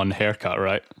Sia's 1 haircut,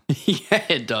 right? Yeah,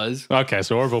 it does. Okay,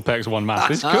 so Orville Peck's 1 mask.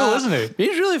 He's cool, isn't he?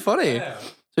 He's really funny. Yeah.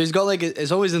 So he's got like,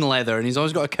 it's always in leather and he's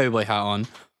always got a cowboy hat on.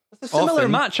 It's a similar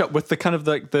matchup with the kind of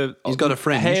the he's got a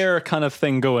fringe. Hair kind of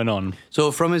thing going on.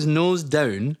 So from his nose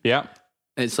down, yeah,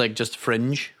 it's like just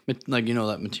fringe, like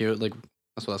that material, like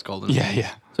that's what that's called. Yeah.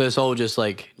 So it's all just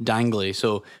like dangly.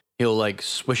 So he'll like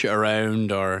swish it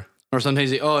around, or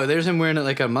sometimes there's him wearing it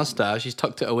like a mustache. He's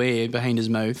tucked it away behind his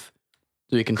mouth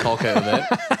so he can talk out of it.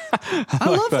 I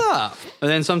love that. And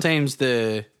then sometimes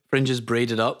the fringe is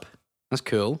braided up. That's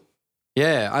cool.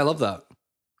 Yeah, I love that.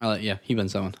 He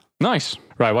wins that one. Nice.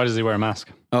 Right, why does he wear a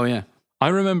mask? Oh, yeah. I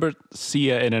remember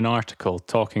Sia in an article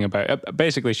talking about,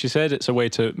 basically she said it's a way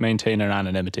to maintain her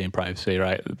anonymity and privacy,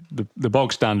 right? The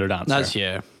bog standard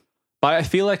answer. But I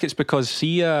feel like it's because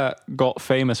Sia got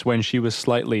famous when she was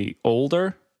slightly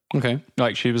older. Okay.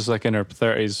 Like she was like in her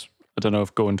 30s. I don't know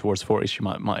if going towards 40s, she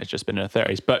might have just been in her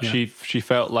 30s. But she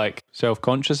felt like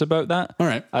self-conscious about that. All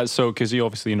right. So, because you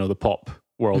obviously, the pop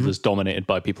world is dominated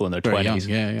by people in their 20s.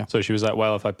 Yeah. So she was like,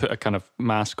 well, if I put a kind of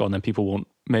mask on, then people won't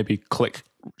maybe click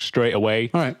straight away.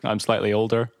 All right. I'm slightly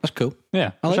older. That's cool.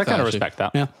 Yeah. I kind of respect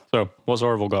that. Yeah. So what's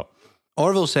Orville got?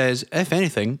 Orville says, if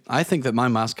anything, I think that my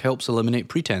mask helps eliminate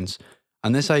pretense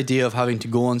and this idea of having to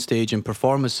go on stage and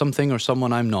perform as something or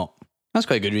someone I'm not. That's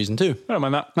quite a good reason too. I don't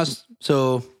mind that.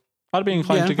 So I'd be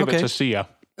inclined to give it to Sia.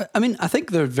 I mean, I think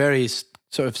they're very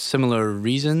sort of similar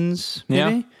reasons,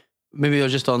 maybe. Yeah. Maybe they're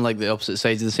just on like the opposite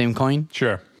sides of the same coin.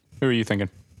 Sure. Who are you thinking?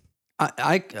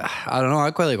 I don't know.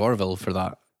 I quite like Orville for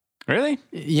that. Really?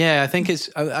 Yeah, I think it's...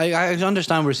 I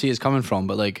understand where Sia's coming from,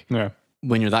 but like... Yeah.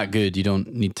 When you're that good, you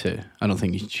don't need to... I don't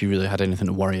think she really had anything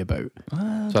to worry about.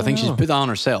 So I think she's put that on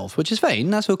herself, which is fine.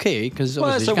 That's okay, because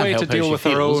it's a way to deal with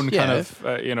her own kind of,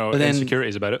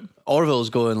 insecurities about it.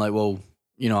 Orville's going like, well,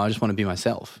 I just want to be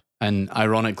myself. And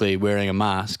ironically, wearing a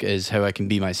mask is how I can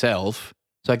be myself.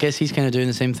 So I guess he's kind of doing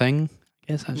the same thing.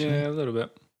 I guess, actually. Yeah, a little bit.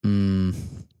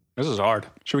 This is hard.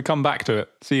 Should we come back to it?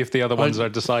 See if the other ones are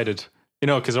decided?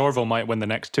 Because Orville might win the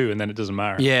next 2 and then it doesn't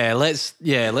matter. Yeah, let's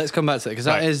come back to it,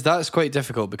 because that's quite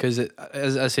difficult, because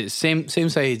as I say, same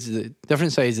sides,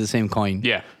 different sides of the same coin.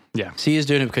 Yeah. Sia's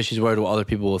doing it because she's worried what other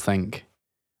people will think,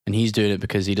 and he's doing it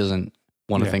because he doesn't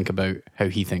want to think about how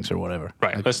he thinks or whatever.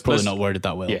 Right. Let's probably not worded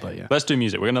that well, but yeah. Let's do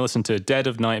music. We're going to listen to Dead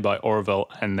of Night by Orville,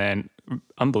 and then,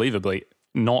 unbelievably,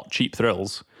 not Cheap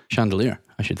Thrills. Chandelier,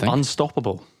 I should think.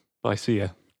 Unstoppable by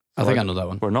Sia. I think I know that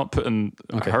one. We're not putting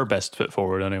her best foot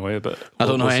forward anyway, but I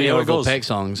don't know any Orville Peck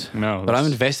songs. No, but I'm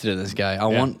invested in this guy. I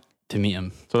want to meet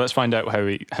him. So let's find out how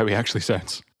he actually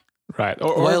sounds. Right.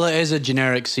 While it is a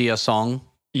generic Sia song,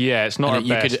 Yeah, it's not our you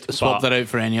best. could swap that out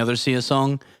for any other Sia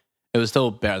song. It was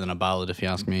still better than a ballad, if you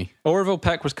ask me. Orville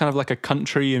Peck was kind of like a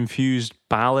country-infused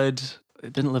ballad.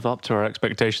 It didn't live up to our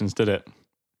expectations, did it?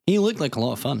 He looked like a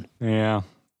lot of fun. Yeah.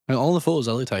 All the photos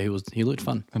I looked at, he looked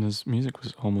fun. And his music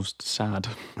was almost sad.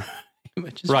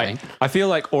 Which is right. fine. I feel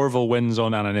like Orville wins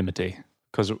on anonymity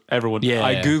because everyone... Yeah.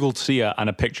 I Googled Sia and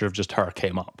a picture of just her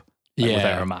came up.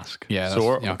 Without her mask. Yeah.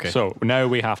 So now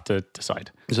we have to decide.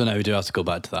 So now we do have to go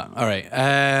back to that. All right.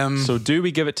 So do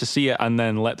we give it to Sia and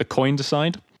then let the coin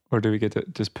decide? Or do we get to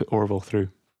just put Orville through?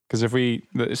 Because if we...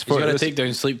 He's got to take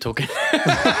down sleep token.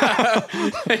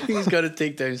 He's got to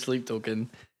take down sleep token.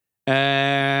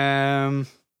 Well,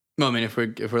 I mean, if we're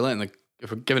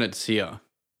giving it to Sia,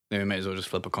 then we might as well just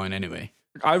flip a coin anyway.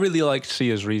 I really liked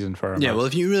Sia's reason for her. Yeah, well,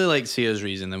 if you really like Sia's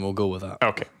reason, then we'll go with that.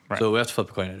 Okay, right. So we have to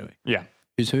flip a coin anyway. Yeah.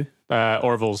 Who's who?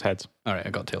 Orville's heads. All right, I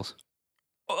got tails.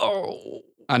 Oh.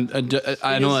 And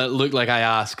I know it looked like I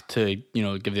asked to,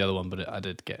 give the other one, but I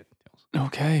did get tails.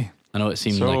 Okay. I know it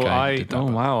seemed like I did that.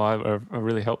 Oh, wow. I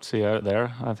really helped Sia out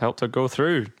there. I've helped her go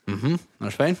through. Mm-hmm.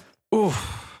 That's fine.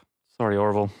 Oof. Sorry,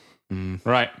 Orville.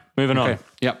 Right, moving on.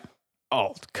 Yep.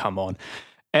 Oh, come on.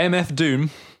 MF Doom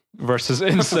versus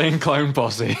Insane Clown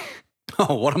Posse.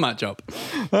 Oh, what a matchup.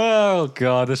 Oh,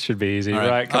 God, this should be easy.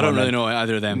 Right, I don't really know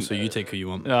either of them, so you take who you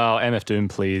want. Oh, MF Doom,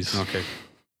 please. Okay.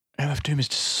 MF Doom is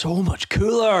just so much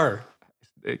cooler.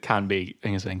 It can be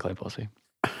Insane Clown Posse.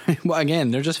 Well,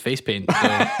 again, they're just face paint.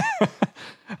 So.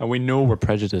 And we know we're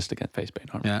prejudiced against face paint,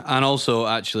 aren't we? Yeah, and also,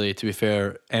 actually, to be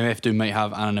fair, MF Doom might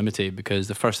have anonymity because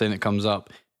the first thing that comes up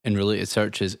in related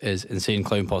searches is Insane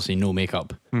Clown Posse, no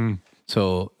makeup.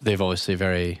 So they've obviously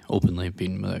very openly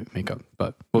been without makeup,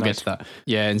 but we'll get to that.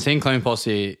 Yeah, Insane Clown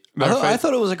Posse. I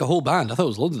thought it was like a whole band. I thought it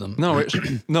was loads of them. No,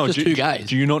 no, just two guys.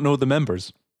 Do you not know the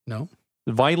members? No.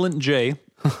 Violent J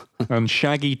and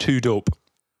Shaggy 2 Dope.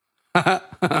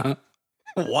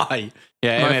 Why?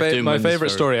 Yeah, my favorite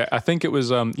story. I think it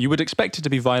was. You would expect it to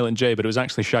be Violent J, but it was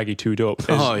actually Shaggy 2 Dope.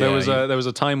 There was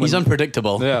a time when he's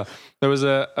unpredictable. Yeah, there was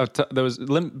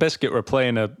Limp Bizkit were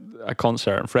playing a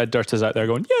concert, and Fred Durst is out there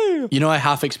going, yeah. You know, I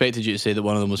half expected you to say that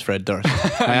one of them was Fred Durst.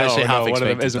 I actually half expected one of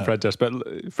them isn't that. Fred Durst,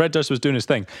 but Fred Durst was doing his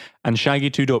thing, and Shaggy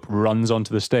 2 Dope runs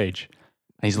onto the stage,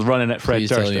 and he's running at Fred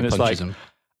Durst, and it's like,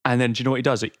 and then do you know what he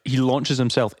does? He launches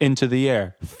himself into the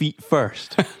air, feet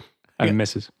first, and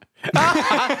misses.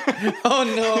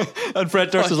 Oh no! And Fred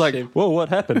Durst is like, "Whoa, what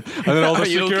happened?" And then all the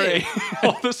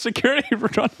security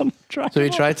run on the track. So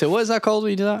he tried to. What is that called when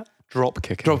you do that? Drop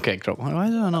kick. Why do I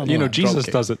not know? Jesus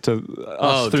does it to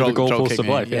us through the goalposts of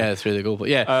life. Yeah, through the goalpost.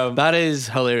 Yeah, that is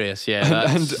hilarious.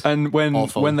 Yeah, and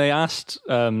when they asked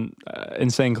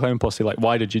Insane Clown Posse, like,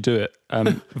 why did you do it?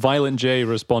 Violent J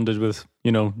responded with,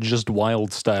 just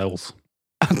wild styles.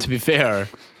 To be fair,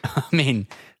 I mean,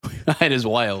 it is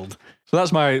wild. So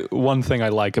that's my one thing I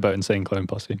like about Insane Clown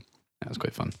Posse. That's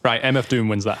quite fun. Right, MF Doom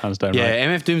wins that hands down. Yeah,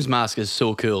 right? MF Doom's mask is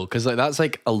so cool because that's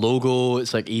like a logo.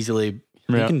 It's like easily.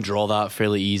 You can draw that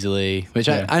fairly easily, which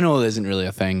I know isn't really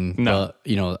a thing, but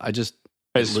it's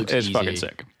easy. Fucking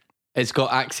sick. It's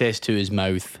got access to his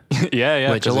mouth. yeah,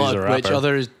 which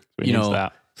others,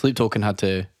 Sleep Token had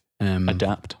to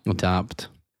adapt.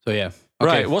 So yeah,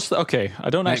 okay. Right. I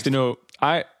don't actually know.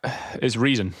 It's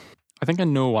reason. I think I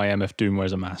know why MF Doom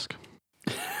wears a mask.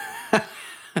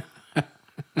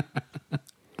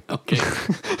 Okay.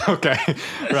 Okay.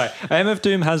 Right. MF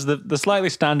Doom has the slightly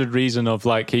standard reason of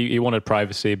like he wanted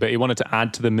privacy, but he wanted to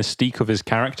add to the mystique of his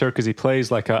character because he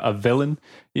plays like a villain.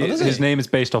 His name is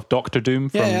based off Doctor Doom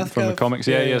from the comics.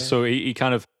 Yeah. So he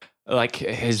kind of like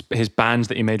his bands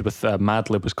that he made with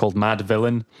Madlib was called Mad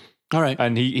Villain. All right.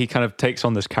 And he kind of takes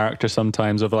on this character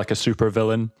sometimes of like a super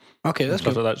villain. Okay, that's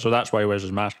good. So that's why he wears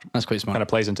his mask. That's quite smart. Kind of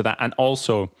plays into that. And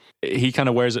also, he kind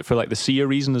of wears it for like the Sia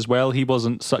reason as well. He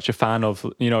wasn't such a fan of,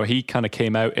 he kind of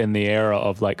came out in the era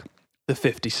of like the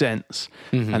 50 Cents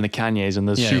and the Kanyes and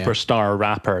the superstar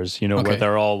rappers, where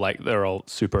they're all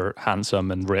super handsome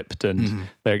and ripped and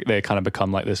they kind of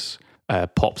become like this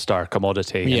pop star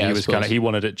commodity. Yeah, and he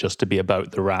wanted it just to be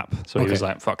about the rap. So he was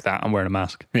like, fuck that, I'm wearing a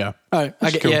mask. Yeah. All right.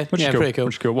 Pretty cool.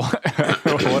 Which is cool.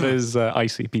 What is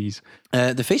ICPs?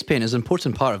 The face paint is an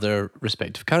important part of their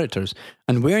respective characters,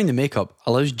 and wearing the makeup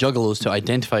allows juggalos to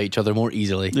identify each other more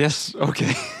easily. Yes,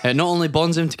 okay. It not only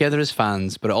bonds them together as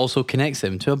fans, but it also connects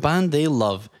them to a band they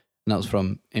love. And that was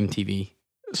from MTV.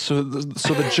 So the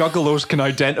juggalos can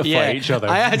identify each other.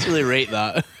 I actually rate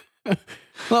that.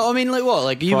 Well, I mean, like what?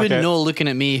 Like you wouldn't know looking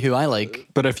at me who I like.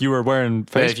 But if you were wearing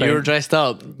face paint, if you were dressed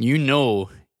up, you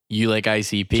You like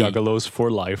ICP. Juggalos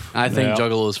for life. I think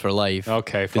Juggalos for life.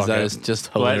 Okay, fuck because that is just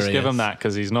hilarious. Let's give him that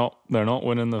because they're not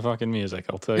winning the fucking music.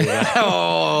 I'll tell you that.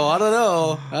 Oh, I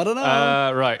don't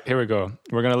know. Right, here we go.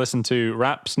 We're gonna listen to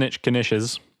Rap Snitch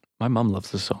Knishes. My mum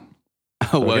loves this song.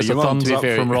 Well, your mum, to be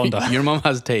fair, from Rhonda. Your mum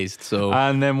has taste, so.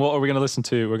 And then what are we gonna listen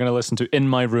to? We're gonna listen to "In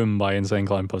My Room" by Insane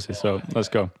Clown Posse. So let's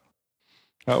go.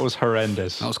 That was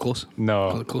horrendous. That was close.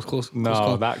 No, close.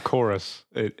 No, that chorus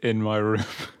 "In My Room."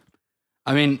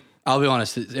 I mean, I'll be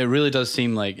honest. It really does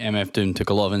seem like MF Doom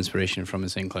took a lot of inspiration from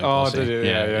Insane Clown Posse. Oh, did it?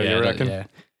 Yeah, you reckon? Yeah.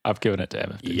 I've given it to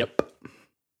MF Doom. Yep.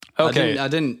 Okay. I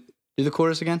didn't do the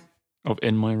chorus again. Of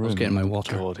 "In My Room." I was getting my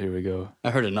water. God, here we go.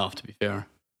 I heard enough, to be fair.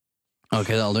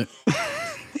 Okay, that'll do.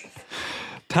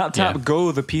 Tap tap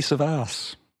go, the piece of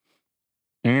ass.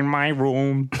 In my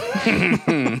room.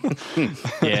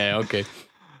 Yeah, okay.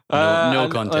 No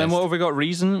contest. And what have we got?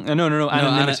 Reason? No.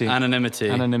 Anonymity.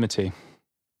 Anonymity.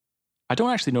 I don't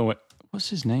actually know what's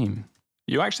his name.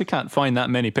 You actually can't find that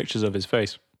many pictures of his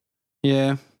face.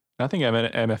 Yeah. I think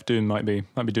MF Doom might be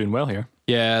doing well here.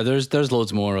 Yeah, there's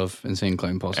loads more of Insane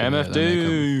Clown Posse. MF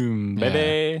Doom,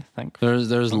 baby. Yeah.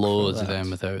 There's loads of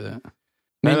them without it.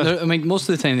 I mean, most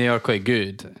of the time they are quite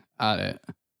good at it,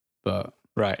 but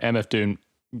right, MF Doom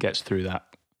gets through that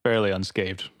fairly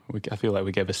unscathed. I feel like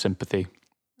we gave a sympathy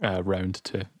round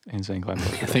to Insane Clown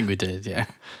Posse. I think we did, yeah.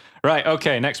 Right,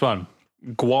 okay, next one.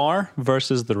 Gwar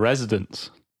versus The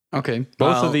Residents. Okay.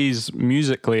 Both of these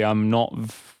musically I'm not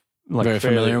very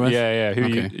familiar with. Yeah.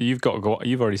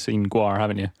 You've already seen Gwar,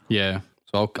 haven't you? Yeah.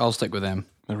 So I'll stick with them.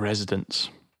 The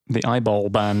Residents. The Eyeball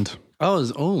Band.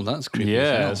 Oh, that's creepy.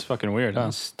 Yeah, it's fucking weird.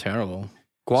 That's terrible.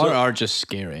 Gwar are just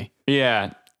scary.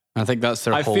 Yeah. I think that's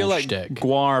their whole I feel like shtick.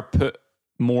 Gwar put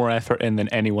more effort in than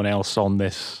anyone else on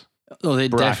this. Oh, they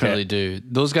bracket. Definitely do.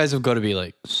 Those guys have got to be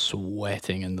like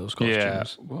sweating in those costumes. Yeah.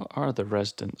 What are the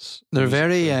Residents? They're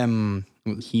very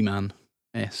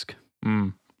He-Man-esque.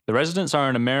 The Residents are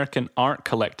an American art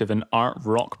collective and art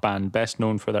rock band best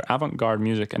known for their avant-garde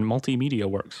music and multimedia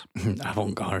works.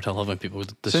 Avant-garde, I love when people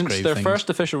describe Since their things. first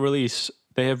official release,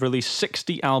 they have released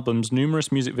 60 albums,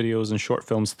 numerous music videos and short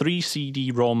films, 3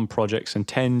 CD-ROM projects, and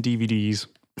 10 DVDs.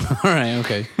 All right,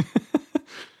 okay.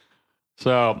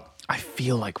 So I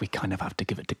feel like we kind of have to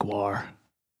give it to Gwar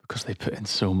because they put in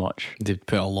so much. They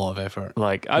put a lot of effort.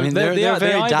 Like, I mean, they're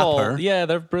very dapper. Yeah,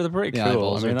 they're pretty cool.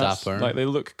 Eyeballs are dapper. Like, they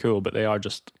look cool, but they are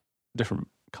just different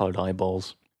coloured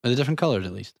eyeballs. Are they different coloured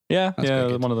at least? Yeah,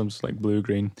 one of them's like blue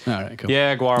green. All right, cool.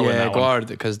 Yeah, Gwar. Yeah, Gwar,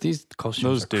 because these costumes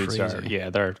those dudes crazy. are. Yeah,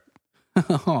 they're.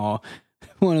 Oh,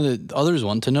 one of the others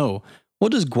want to know,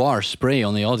 what does Gwar spray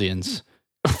on the audience?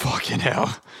 Fucking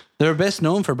hell. They're best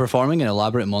known for performing in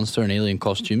elaborate monster and alien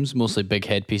costumes, mostly big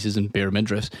headpieces and bare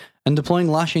midriffs, and deploying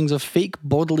lashings of fake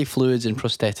bodily fluids and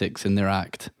prosthetics in their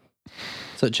act,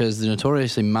 such as the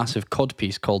notoriously massive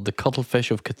codpiece called the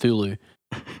Cuttlefish of Cthulhu.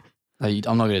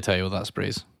 I'm not going to tell you what that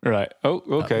sprays. Right. Oh,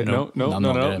 okay. No. We're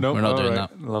not doing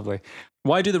that. Lovely.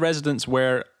 Why do the Residents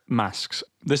wear masks?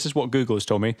 This is what Google has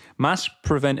told me. Masks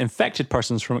prevent infected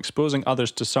persons from exposing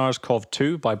others to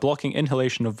SARS-CoV-2 by blocking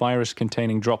inhalation of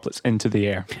virus-containing droplets into the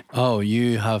air. Oh,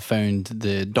 you have found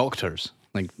the doctors,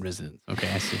 like residents. Okay,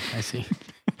 I see.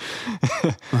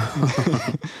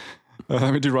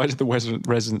 Let me do right to the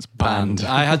Residents band.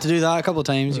 I had to do that a couple of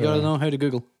times. You got to know how to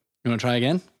Google. You want to try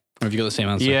again? Or have you got the same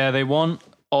answer? Yeah, they want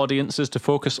audiences to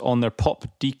focus on their pop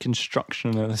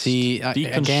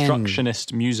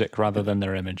deconstructionist music rather than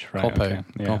their image. Right, Cop out.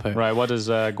 Right, what does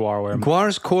Gwar wear?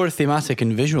 Gwar's core thematic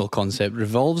and visual concept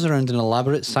revolves around an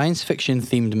elaborate science fiction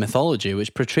themed mythology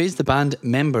which portrays the band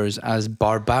members as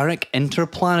barbaric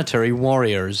interplanetary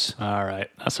warriors. All right,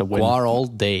 that's a win. Gwar all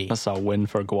day. That's a win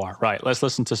for Gwar. Right, let's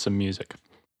listen to some music.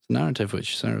 Narrative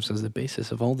which serves as the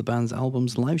basis of all the band's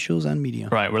albums, live shows and media.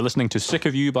 Right, we're listening to Sick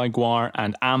of You by Gwar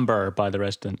and Amber by The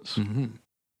Residents. Mm-hmm.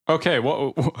 Okay,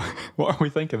 what are we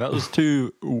thinking? That was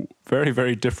two very,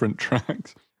 very different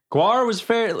tracks. Gwar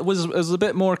was a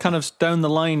bit more kind of down the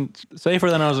line, safer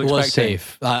than I was expecting. It was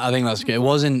safe. I think that's good. It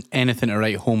wasn't anything to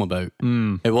write home about.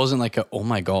 It wasn't like oh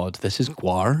my God, this is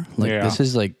Gwar. This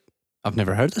is like, I've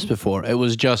never heard this before. It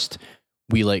was just,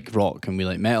 we like rock and we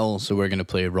like metal, so we're going to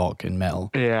play rock and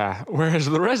metal. Yeah. Whereas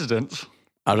The Residents,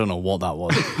 I don't know what that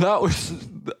was. That was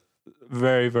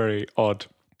very, very odd.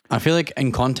 I feel like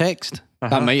in context,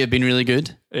 that might have been really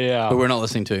good. Yeah. But we're not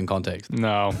listening to it in context.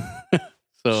 No.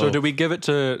 So do we give it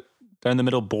to down the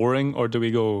middle boring or do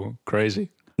we go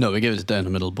crazy? No, we give it to down the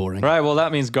middle boring. Right, well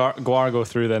that means Gwar go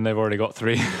through then. They've already got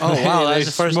 3. Oh wow, that's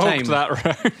the first time. That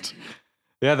round.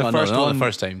 Yeah, the first one. The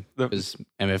first time. Because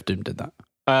MF Doom did that.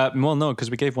 Well, no,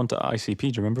 because we gave one to ICP. Do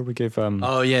you remember? We gave.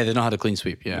 Oh yeah, they don't have a clean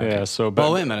sweep. Yeah. Yeah. Okay. So,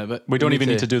 but wait a minute. But we don't even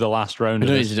need to do the last round. We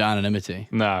don't need to do anonymity.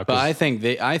 No, but I think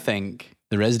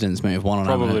the residents may have won on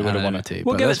probably would have won it.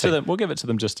 We'll give it to them. We'll give it to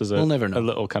them just as a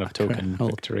little kind of token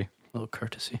victory. A little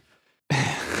courtesy.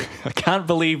 I can't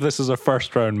believe this is a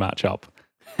first round matchup.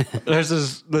 This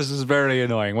is very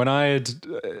annoying. When I had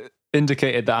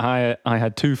indicated that I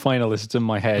had two finalists in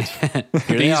my head,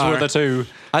 these were the two.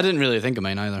 I didn't really think of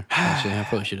mine either. Actually, I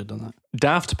probably should have done that.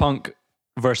 Daft Punk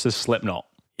versus Slipknot.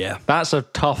 Yeah, that's a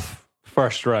tough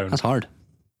first round. That's hard.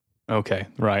 Okay,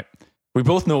 right. We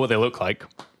both know what they look like.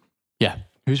 Yeah,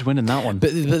 who's winning that one?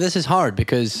 But this is hard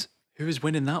because who's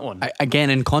winning that one? Again,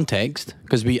 in context,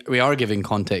 because we are giving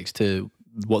context to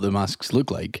what the masks look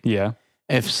like. Yeah.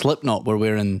 If Slipknot were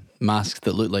wearing masks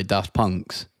that look like Daft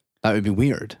Punk's, that would be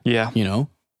weird. Yeah. You know?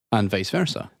 And vice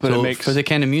versa. But so for the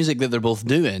kind of music that they're both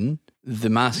doing, the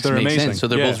masks make amazing. sense. So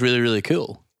they're both really, really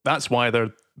cool. That's why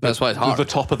it's hard. The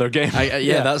top of their game.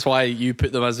 That's why you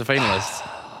put them as the finalists.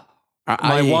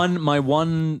 My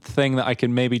one thing that I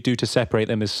can maybe do to separate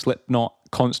them is Slipknot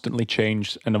constantly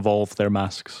change and evolve their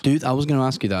masks. Dude, I was going to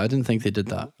ask you that. I didn't think they did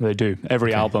that. They do.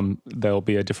 Every album, there'll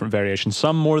be a different variation.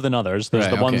 Some more than others. There's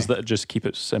the ones that just keep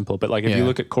it simple. But like if you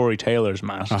look at Corey Taylor's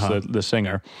masks, the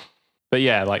singer. But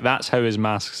yeah, like that's how his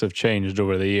masks have changed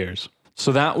over the years.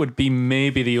 So that would be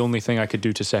maybe the only thing I could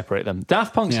do to separate them.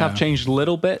 Daft Punk's have changed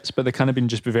little bits, but they kind of been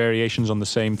just variations on the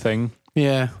same thing.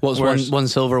 Yeah. What's one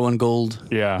silver, one gold?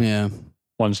 Yeah. Yeah.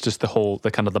 One's just the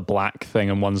kind of the black thing,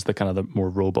 and one's the kind of the more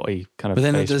robot-y kind of. But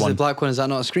then does the black one, is that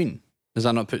not a screen? Does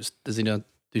he not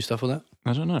do stuff with that?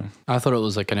 I don't know. I thought it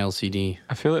was like an LCD.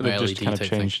 I feel like they've just kind of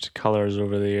changed colors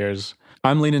over the years.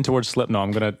 I'm leaning towards Slipknot.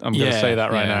 I'm gonna say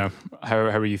that right now. How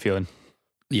are you feeling?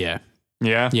 Yeah.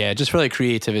 Yeah. Yeah, just for like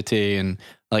creativity and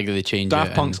like they change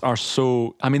Daft Punks are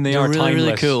so, I mean, they are really, timeless.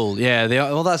 really cool. Yeah, they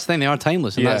are. Well, that's the thing. They are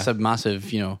timeless, and that's a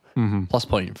massive, plus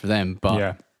point for them.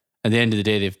 But at the end of the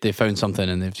day, they found something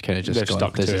and they've kind of just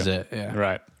stuck this to is it.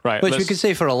 Yeah. Right. Which we could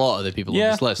say for a lot of the people on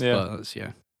this list, but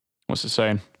What's it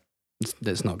saying?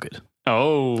 It's not good.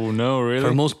 Oh, no, really?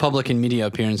 For most public and media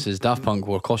appearances, Daft Punk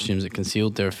wore costumes that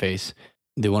concealed their face.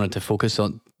 They wanted the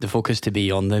focus to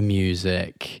be on the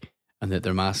music, and that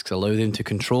their masks allow them to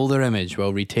control their image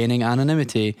while retaining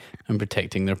anonymity and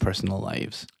protecting their personal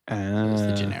lives. That's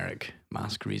the generic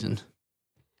mask reason.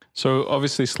 So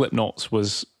obviously Slipknot's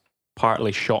was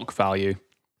partly shock value.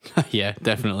 Yeah,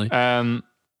 definitely.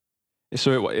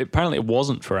 So apparently it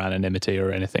wasn't for anonymity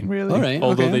or anything really. All right,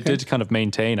 although they did kind of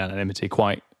maintain anonymity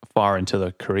quite far into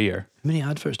their career. How many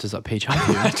adverts does that page have?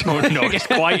 I don't know. It's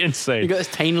quite insane. You got this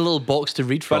tiny little box to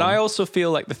read from. But I also feel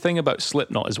like the thing about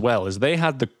Slipknot as well is they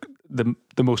had the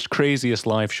most craziest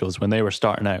live shows when they were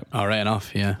starting out. Oh, right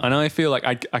enough, yeah. And I feel like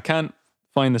I can't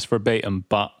find this verbatim,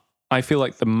 but I feel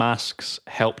like the masks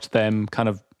helped them kind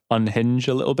of unhinge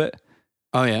a little bit.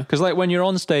 Oh yeah, because like when you're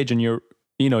on stage and you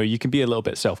can be a little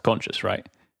bit self-conscious, right?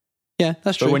 Yeah,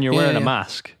 that's true. But when you're wearing a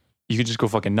mask, you could just go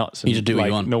fucking nuts. And you just do what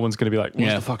you want. No one's going to be like, what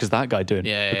the fuck is that guy doing?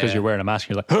 Because you're wearing a mask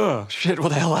and you're like, oh shit, what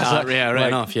the hell is that? Yeah, right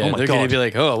enough. Yeah, they're going to be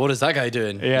like, oh, what is that guy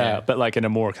doing? Yeah, but like in a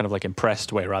more kind of like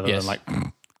impressed way rather than like.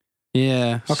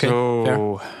 Yeah. Okay.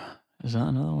 So is that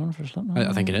another one for Slipknot?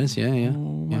 I think it is. Yeah. Oh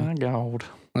my god.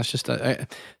 That's just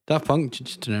Daft Punk,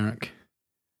 just generic.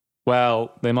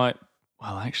 Well, they might.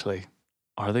 Well, actually,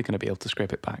 are they going to be able to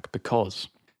scrape it back? Because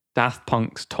Daft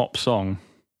Punk's top song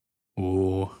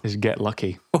is Get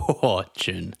Lucky. Oh,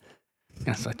 tune.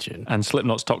 That's a tune. And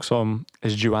Slipknot's top song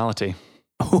is Duality.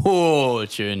 Oh,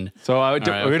 tune. So we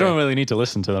don't really need to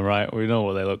listen to them, right? We know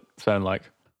what they sound like.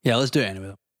 Yeah, let's do it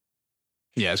anyway.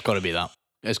 Yeah, it's got to be that.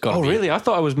 It's got to be. Oh, really? I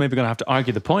thought I was maybe going to have to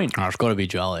argue the point. It's got to be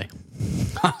Duality.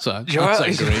 That's a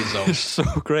great song. It's so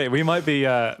great. We might be...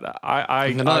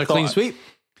 Another clean sweep.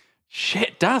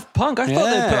 Shit, Daft Punk. I thought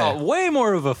they put up way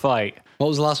more of a fight. What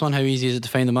was the last one? How easy is it to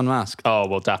find them unmasked? Oh,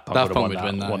 well, Daft Punk would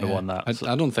have won that.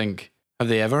 I don't think... Have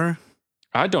they ever?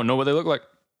 I don't know what they look like.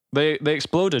 They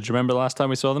exploded. Do you remember the last time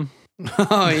we saw them?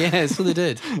 Oh, yeah, so they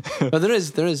did. But there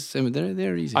is... I mean,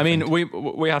 they're easy. I mean,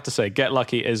 we have to say, Get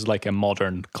Lucky is like a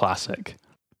modern classic.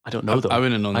 I don't know them. I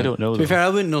wouldn't know them. I don't know them. To be fair, I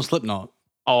wouldn't know Slipknot.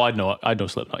 Oh, I'd know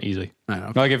Slipknot easy. Right,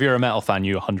 okay. Like if you're a metal fan,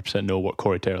 you 100% know what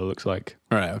Corey Taylor looks like.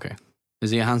 Right, okay.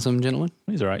 Is he a handsome gentleman?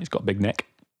 He's all right. He's got a big neck.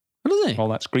 What is he? All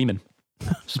that screaming.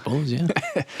 I suppose, yeah.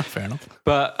 Fair enough.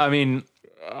 But I mean,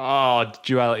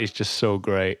 Duality is just so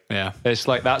great. Yeah. It's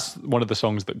like that's one of the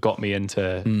songs that got me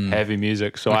into heavy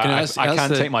music. So I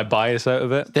can't take my bias out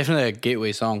of it. Definitely a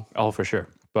gateway song. Oh, for sure.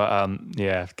 But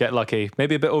yeah, Get Lucky.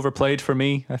 Maybe a bit overplayed for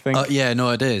me, I think. Yeah,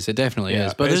 no, it is. It definitely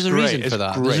is. But there's a reason for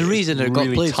that. There's a reason it got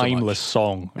played so much. Timeless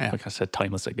song. Yeah. Like I said,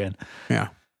 timeless again. Yeah.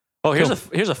 Oh,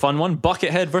 here's a fun one.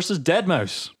 Buckethead versus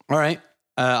Deadmau5. All right.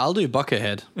 I'll do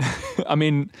Buckethead. I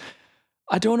mean,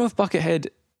 I don't know if Buckethead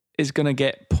is going to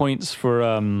get points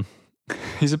for...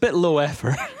 he's a bit low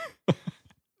effort.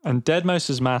 And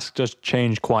Deadmau5's mask does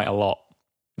change quite a lot,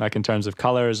 like in terms of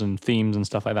colours and themes and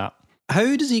stuff like that.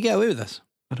 How does he get away with this?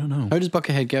 I don't know. How does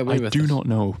Buckethead get away with this? I do not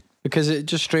know. Because it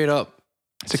just straight up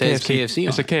says KFC.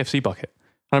 It's a KFC bucket.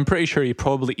 I'm pretty sure he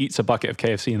probably eats a bucket of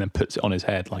KFC and then puts it on his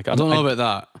head. Like I don't know about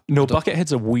that. No,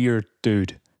 Buckethead's a weird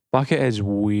dude. Buckethead's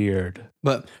weird.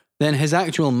 But then his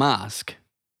actual mask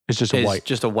is just a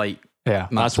white. Yeah,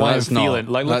 that's why I'm feeling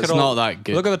like look that's at not that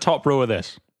good. Look at the top row of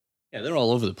this. Yeah, they're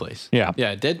all over the place. Yeah,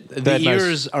 yeah. The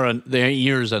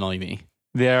ears annoy me.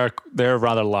 They're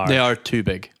rather large. They are too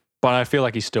big. But I feel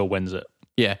like he still wins it.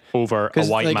 Yeah, over a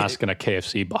white mask and a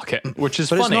KFC bucket, which is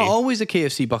funny. But it's not always a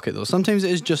KFC bucket though. Sometimes it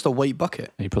is just a white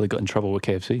bucket. You probably got in trouble with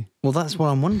KFC. Well, that's what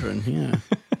I'm wondering.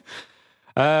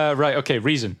 Yeah. Right. Okay.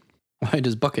 Reason. Why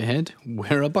does Buckethead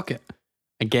wear a bucket?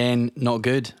 Again, not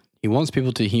good. He wants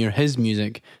people to hear his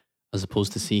music as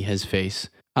opposed to see his face.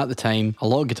 At the time, a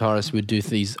lot of guitarists would do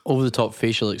these over-the-top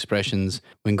facial expressions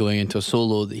when going into a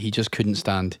solo that he just couldn't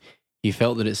stand. He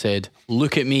felt that it said,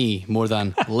 "Look at me," more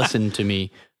than "listen to me."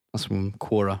 That's from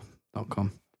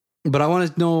Quora.com. But I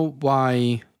want to know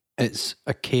why it's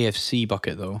a KFC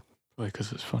bucket, though. Probably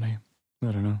because it's funny.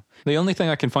 I don't know. The only thing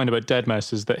I can find about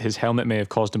Deadmau5 is that his helmet may have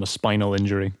caused him a spinal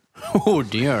injury. Oh,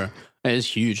 dear. It is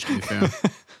huge, to be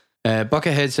fair.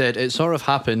 Buckethead said, "It sort of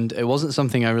happened. It wasn't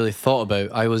something I really thought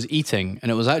about. I was eating,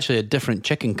 and it was actually a different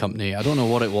chicken company. I don't know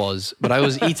what it was, but I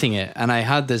was eating it, and I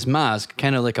had this mask,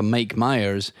 kind of like a Mike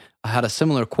Myers. I had a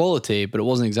similar quality, but it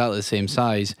wasn't exactly the same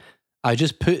size. I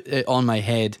just put it on my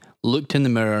head, looked in the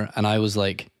mirror, and I was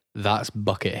like, that's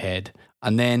Buckethead.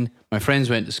 And then my friends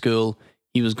went to school.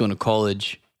 He was going to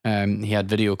college. He had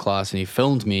video class, and he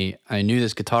filmed me. I knew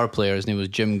this guitar player. His name was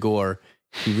Jim Gore.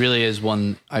 He really is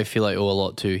one I feel I owe a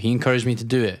lot to. He encouraged me to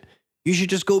do it. You should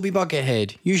just go be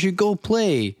Buckethead. You should go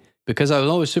play. Because I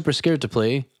was always super scared to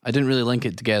play, I didn't really link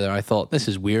it together. I thought, this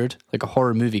is weird, like a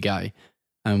horror movie guy.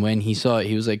 And when he saw it,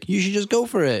 he was like, you should just go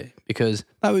for it, because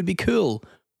that would be cool.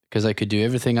 Because I could do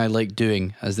everything I like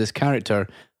doing. As this character,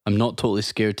 I'm not totally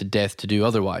scared to death to do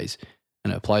otherwise.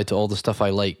 And it applied to all the stuff I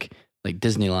like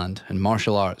Disneyland and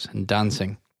martial arts and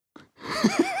dancing.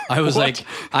 I was like,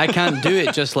 I can't do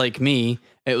it just like me.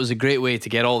 It was a great way to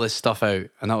get all this stuff out.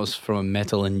 And that was from a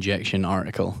Metal Injection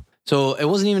article. So it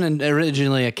wasn't even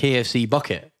originally a KFC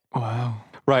bucket. Wow.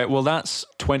 Right, well, that's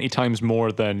 20 times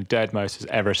more than Deadmau5 has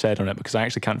ever said on it, because I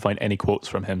actually can't find any quotes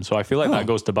from him. So I feel like that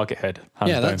goes to Buckethead.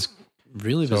 Yeah, that's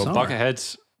really bizarre. So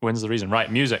Buckethead wins the reason. Right,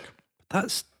 music.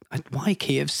 Why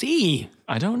KFC?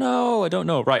 I don't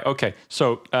know. Right, okay.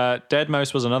 So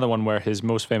Deadmau5 was another one where his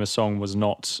most famous song was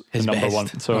not his number best.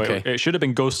 One. So it should have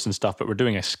been Ghosts and stuff, but we're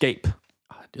doing Escape.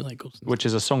 I do like Ghosts. Which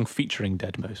is a song featuring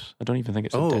Deadmau5. I don't even think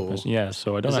it's a Deadmau5. Yeah,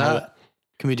 so I don't know how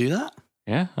Can we do that?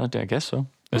 Yeah, I guess so.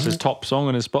 This is top song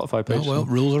on his Spotify page. Oh, well,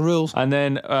 rules are rules. And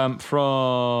then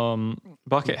from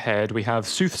Buckethead, we have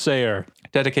Soothsayer,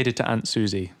 dedicated to Aunt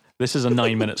Susie. This is a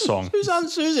 9-minute song. Who's Aunt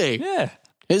Susie? Yeah.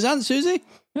 Is Aunt Susie?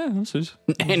 Yeah, Aunt Susie.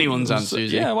 Anyone's Aunt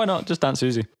Susie. Yeah, why not? Just Aunt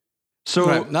Susie. So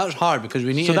right, that was hard because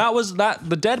we need. So that was that.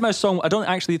 The Deadmau5 song, I don't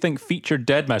actually think featured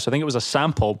Deadmau5. I think it was a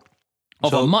sample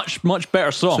of a much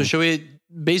better song. So should we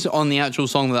base it on the actual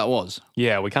song that was?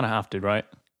 Yeah, we kind of have to, right?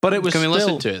 But it was. Can we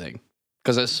listen to it then?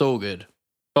 Because it's so good.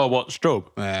 Oh, what, Strobe?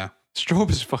 Yeah.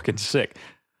 Strobe is fucking sick.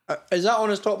 Is that on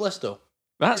his top list though?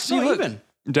 That's not even.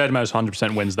 Deadmau5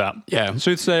 100% wins that. Yeah.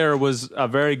 Soothsayer was a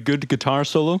very good guitar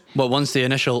solo. But once the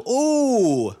initial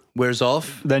wears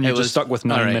off, then you're just stuck with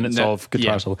 9 minutes of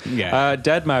guitar solo. Yeah.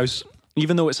 Deadmau5,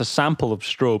 even though it's a sample of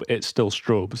Strobe, it's still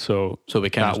Strobe. So we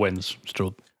that wins.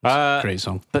 Strobe. Great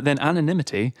song. But then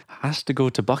Anonymity has to go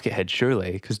to Buckethead,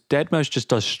 surely, because Deadmau5 just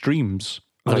does streams.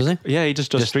 Oh, does he? Yeah, he just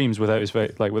does streams without his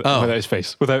face, without his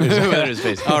face, without his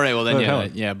face. All right, well then,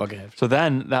 yeah, Buckethead. So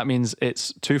then that means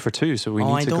it's 2 for 2. So we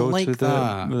need to go like to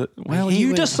that. Well,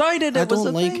 you decided it was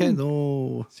a thing. I don't like it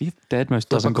though. See if Deadmau5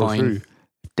 doesn't go through.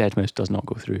 If Deadmau5 does not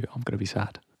go through, I'm going to be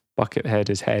sad. Buckethead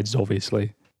is heads,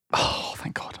 obviously. Oh,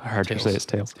 thank God! I heard you say it's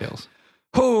tails. Tails.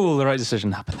 Oh, the right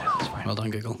decision happened there. That's fine. Well done,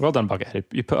 Google. Well done, Buckethead.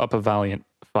 You put up a valiant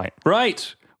fight.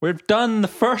 Right. We're done the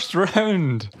first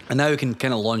round. And now we can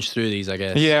kind of launch through these, I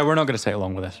guess. Yeah, we're not going to take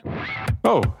long with this.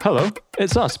 Oh, hello.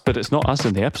 It's us, but it's not us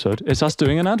in the episode. It's us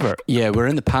doing an advert. Yeah, we're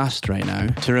in the past right now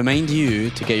to remind you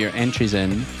to get your entries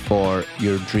in for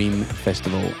your Dream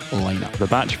Festival lineup. The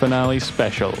batch finale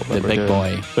special. The big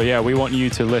boy. So yeah, we want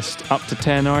you to list up to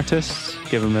 10 artists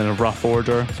give them in a rough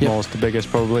order, smallest to biggest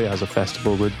probably, as a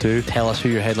festival would do. Tell us who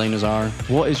your headliners are.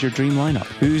 What is your dream lineup?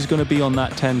 Who's going to be on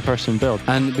that 10-person build?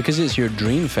 And because it's your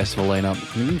dream festival lineup,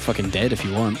 you can be fucking dead if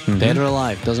you want. Dead or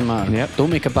alive, doesn't matter. Yep. Don't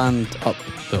make a band up,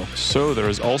 though. So there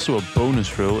is also a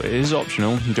bonus rule. It is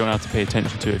optional. You don't have to pay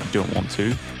attention to it if you don't want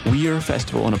to. We are a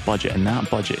festival on a budget, and that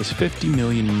budget is 50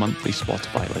 million monthly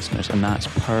Spotify listeners, and that's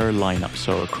per lineup,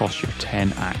 so across your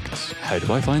 10 acts. How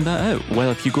do I find that out?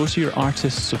 Well, if you go to your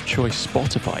Artists of Choice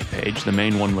Spotify page, the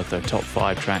main one with their top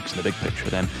 5 tracks and the big picture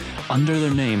of them, under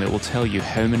their name it will tell you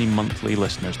how many monthly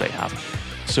listeners they have.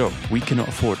 So, we cannot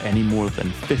afford any more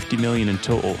than 50 million in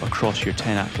total across your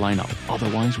 10-act lineup,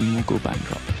 otherwise we will go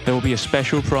bankrupt. There will be a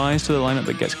special prize to the lineup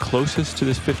that gets closest to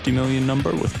this 50 million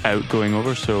number without going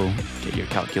over, so get your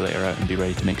calculator out and be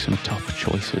ready to make some tough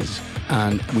choices.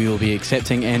 And we will be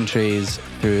accepting entries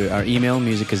through our email,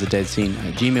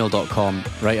 musicisthedeadscene@gmail.com,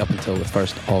 right up until the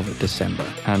 1st of December.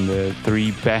 And the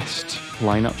 3 best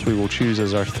lineups we will choose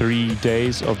as our 3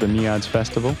 days of the Neads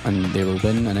Festival. And they will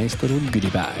win a nice little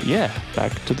goodie bag. Yeah,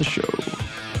 back to the show.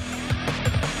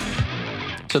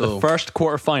 So the first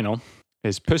quarterfinal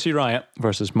is Pussy Riot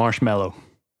versus Marshmello.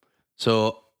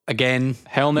 So again,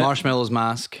 helmet, Marshmello's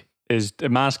mask.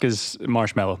 Mask is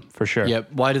Marshmello, for sure.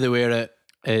 Yep. Why do they wear it?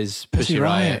 Is Pussy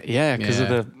Riot. Yeah, because of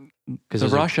the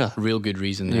Russia. Real good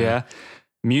reason there. Yeah.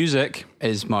 Music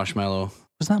is Marshmello.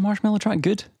 Was that Marshmello track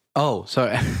good? Oh,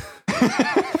 sorry.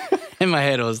 In my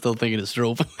head, I was still thinking of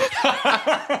Strobe. What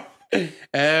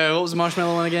was the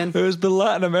Marshmello one again? It was the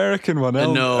Latin American one.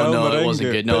 No, it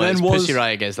wasn't good. No, it's Pussy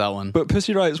Riot gets that one. But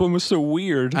Pussy Riot's one was so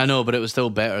weird. I know, but it was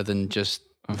still better than just...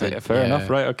 Fair enough,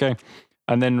 right, okay.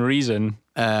 And then Reason.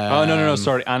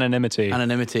 Sorry, Anonymity. I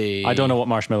don't know what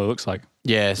Marshmello looks like.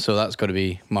 Yeah, so that's got to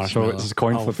be Marshmello. So it's a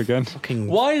coin flip again.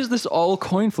 Why is this all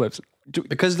coin flips?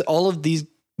 Because all of these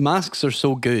masks are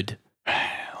so good.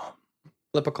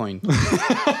 Flip a coin.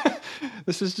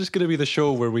 This is just going to be the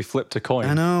show where we flipped a coin.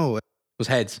 I know. It was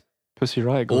heads. Pussy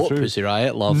Riot go through. Pussy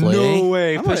Riot, lovely. No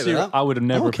way. I would have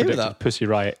never predicted Pussy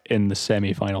Riot in the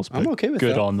semi-finals. But I'm okay with that.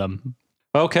 Good on them.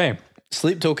 Okay.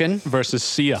 Sleep Token versus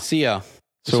Sia.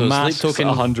 So Mask Sleep Token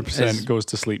 100% goes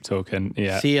to Sleep Token.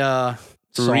 Yeah. Sia.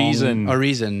 Reason.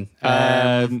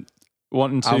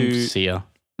 Wanting to Sia.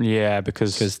 Yeah,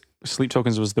 because Sleep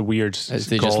Tokens was the weird.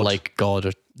 They just like God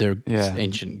or their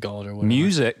ancient God or whatever.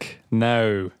 Music.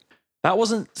 No, that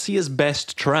wasn't Sia's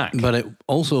best track, but it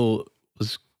also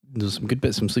was. There's some good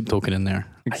bits from Sleep Token in there.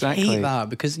 Exactly. I hate that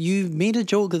because you made a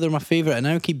joke that they're my favourite and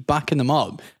now I keep backing them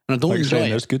up and I don't enjoy it.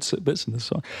 There's good bits in this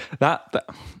song. That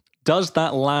does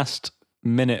that last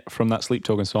minute from that Sleep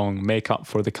Token song make up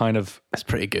for the kind of... That's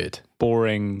pretty good.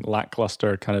 Boring,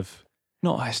 lackluster kind of...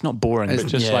 No, it's not boring, but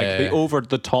just like the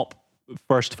over-the-top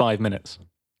first 5 minutes.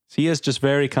 Sia's just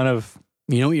very kind of...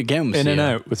 You know what you're getting with in Sia. and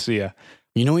out with Sia.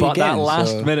 You know what you're getting. But that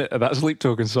last minute of that Sleep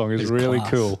Token song is really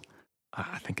class. Cool.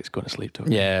 I think it's going to Sleep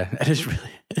Token. Yeah, it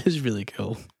is really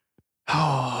cool.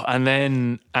 Oh, and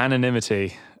then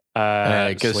Anonymity.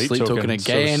 Sleep Token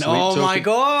again. So my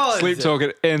God. Sleep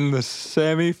Token in the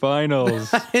semi-finals.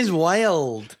 That is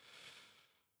wild.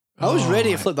 I was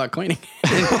ready to flip that coin.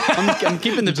 I'm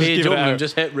keeping the page open and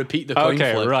just hit repeat the coin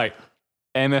flip. Okay, right.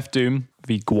 MF Doom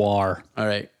v Gwar. All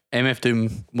right. MF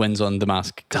Doom wins on the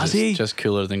mask. Does he? It's just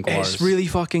cooler than Gwar's. It's really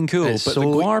fucking cool. But the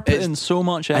Gwar put in so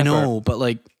much effort. I know, but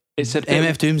like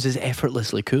MF Doom's is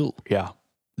effortlessly cool. Yeah.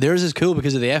 Theirs is cool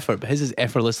because of the effort, but his is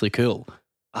effortlessly cool.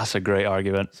 That's a great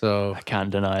argument. So I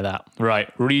can't deny that. Right.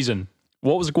 Reason.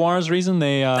 What was Gwar's Reason?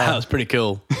 That was pretty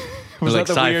cool. Was like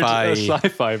that the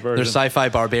sci-fi version? They're sci-fi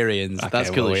barbarians. Okay, that's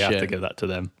cool as shit. We have to give that to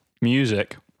them.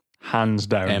 Music. Hands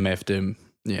down. MF Doom.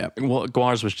 Yeah. Well,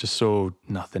 Gwar's was just so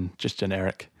nothing. Just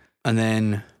generic. And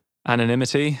then...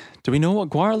 Anonymity. Do we know what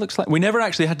Gwar looks like? We never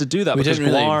actually had to do that because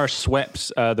Gwar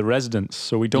swept the residents,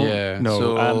 so we don't know.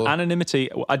 So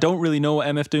Anonymity, I don't really know what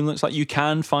MF Doom looks like. You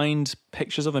can find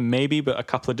pictures of him maybe, but a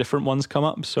couple of different ones come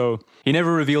up. So he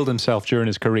never revealed himself during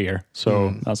his career,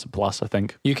 so that's a plus, I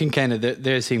think. You can kind of,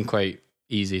 they seem quite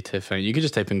easy to find. You could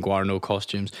just type in Gwar no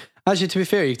costumes. Actually, to be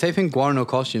fair, you type in Gwar no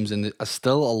costumes and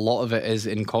still a lot of it is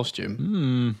in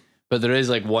costume. But there is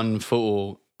like one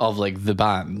photo of like the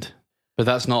band. But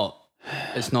that's not,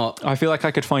 it's not... I feel like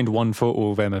I could find one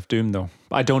photo of MF Doom though.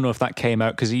 I don't know if that came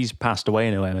out, because he's passed away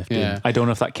now, MF Doom. Yeah. I don't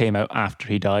know if that came out after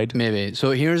he died. Maybe.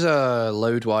 So here's a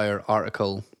Loudwire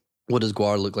article. What does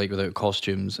Gwar look like without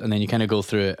costumes? And then you kind of go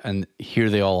through it, and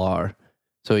here they all are.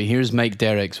 So here's Mike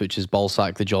Derrick's, which is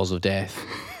Ballsack, the Jaws of Death.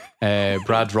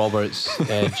 Brad Roberts,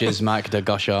 Jiz Mac da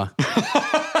Gusha.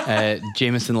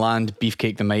 Jameson Land,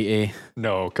 Beefcake the Mighty.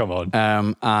 No, come on.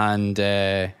 And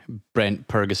Brent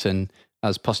Purgason,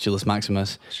 as Postulus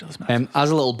Maximus.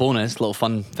 As a little bonus, little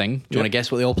fun thing, do you want to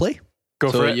guess what they all play?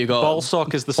 Go for it. You got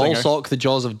Ballsock is the singer. Ballsock, the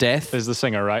Jaws of Death. Is the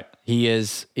singer, right?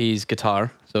 He's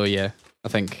guitar. So yeah, I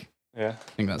think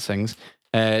that sings.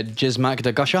 Jizmak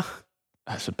da Gusha.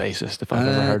 That's a bassist if I've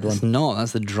ever heard one. It's not,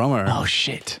 that's the drummer. Oh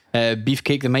shit.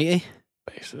 Beefcake the Mighty.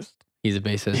 Bassist. He's a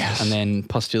bassist. Yes. And then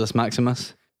Postulus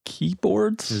Maximus.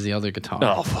 Keyboards? This is the other guitar.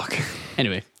 Oh fuck.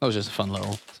 Anyway, that was just a fun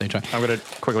little sidetrack. I'm going to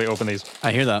quickly open these.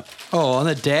 I hear that. Oh, on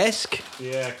the desk?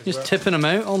 Yeah. Just tipping them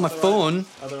out on my phone.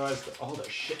 Otherwise, they're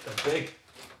shit, they're big.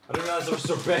 I didn't realise they were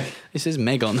so big. This is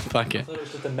mega on the packet. I thought it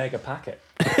was just a mega packet.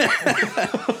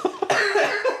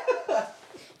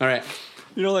 All right.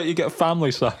 You know, like you get a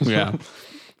family size. Yeah.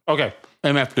 Okay.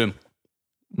 MF Doom.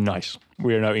 Nice.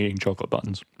 We are now eating chocolate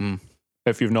buttons.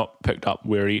 If you've not picked up,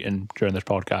 we're eating during this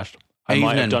podcast. I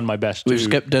might have done my best We've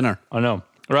skipped dinner. I know.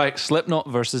 Right, Slipknot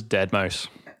versus Deadmau5.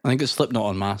 I think it's Slipknot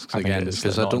on masks again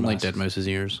because I don't like Deadmau5's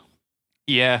ears.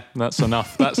 Yeah, that's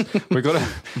enough. We've got to.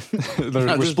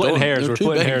 We're splitting hairs. We're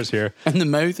splitting hairs here. And the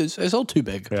mouth it's all too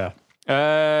big.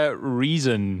 Yeah.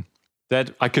 Reason.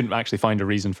 I couldn't actually find a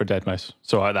reason for Deadmau5,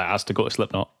 so that has to go to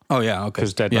Slipknot. Oh yeah, okay.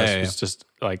 Because Deadmau5 was just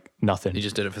like nothing. He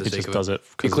just did it for the sake of it. He just does it.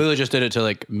 He clearly just did it to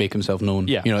like make himself known.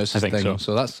 Yeah, you know, it's his thing.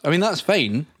 So that's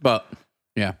fine, but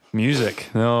yeah. Music.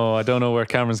 No, I don't know where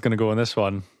Cameron's going to go on this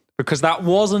one because that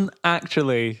wasn't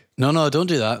actually. No, don't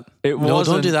do that. No,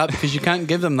 don't do that because you can't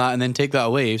give them that and then take that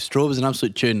away. Strobe is an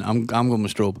absolute tune. I'm going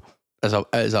with Strobe as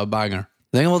a banger.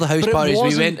 Think of all the house parties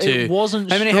we went to. It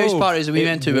wasn't. How many house parties we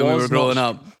went to when we were growing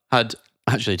up had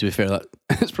actually, to be fair, that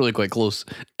it's probably quite close.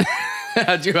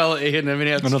 Had Duality and how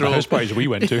many had Strobe? The house parties we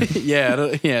went to. yeah,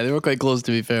 they were quite close.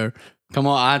 To be fair, come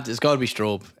on, it's got to be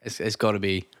Strobe. It's got to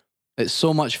be. It's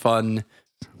so much fun.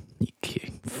 You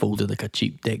folded like a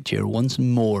cheap deck chair once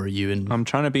more, Ewan. I'm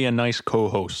trying to be a nice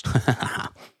co-host.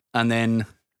 And then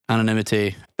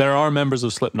Anonymity. There are members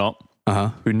of Slipknot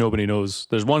who nobody knows.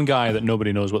 There's one guy that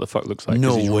nobody knows what the fuck looks like.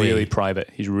 No he's way. Really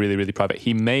private. He's really, really private.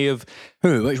 He may have.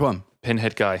 Who? Which one?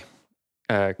 Pinhead guy.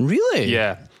 Really?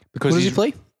 Yeah. Because what does he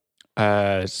play?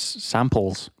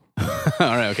 Samples. All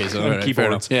right, okay, so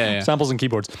keyboards. Yeah. Samples and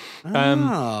keyboards.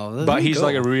 But he's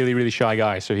like a really, really shy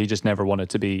guy, so he just never wanted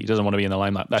to be. He doesn't want to be in the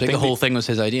limelight. I think the whole thing was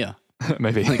his idea.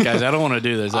 Maybe, like, guys, I don't want to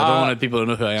do this. I don't want people to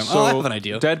know who I am. So I have an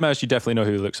idea. Deadmau5, you definitely know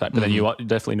who he looks like, but then you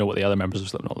definitely know what the other members of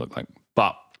Slipknot look like.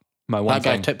 But that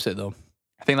guy tips it though.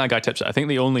 I think that guy tips it. I think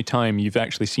the only time you've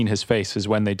actually seen his face is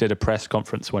when they did a press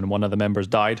conference when one of the members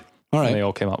died. All right. And they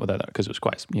all came up with that because it was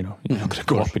quite, you're not going to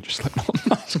go up and just Slipknot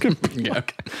mask.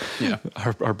 Yeah.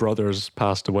 Our brothers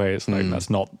passed away. It's like that's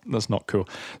not cool.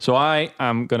 So I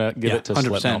am gonna give it to 100%.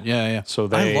 Slipknot. Yeah. So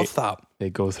I love that. They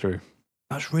go through.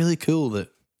 That's really cool that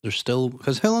they're still,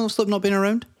 because how long has Slipknot been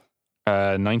around?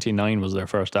 99 was their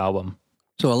first album.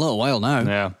 So a little while now.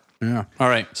 Yeah. All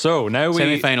right. So now we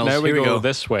go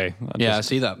this way. I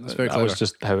see that. That's very clever. That was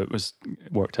just how it was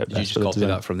worked out. Did you just copy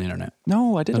that from the internet?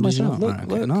 No, I did it myself. Look.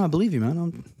 No, I believe you,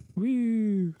 man.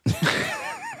 Woo.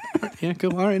 Yeah,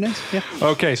 cool. All right, nice. Yeah.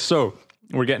 Okay, so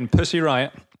we're getting Pussy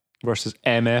Riot versus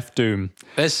MF Doom.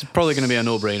 This is probably going to be a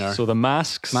no-brainer. So the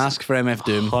mask for MF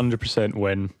Doom, 100%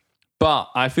 win. But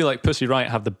I feel like Pussy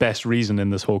Riot have the best reason in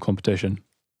this whole competition.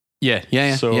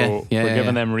 Yeah. So we're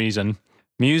giving them reason.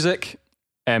 Music.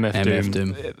 MF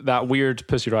Doom. That weird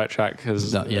Pussy Riot track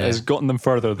has gotten them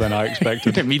further than I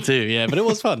expected. Me too, yeah, but it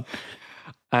was fun.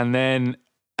 And then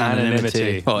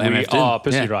Anonymity. Oh, MF Doom.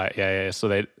 Pussy Riot. Yeah. So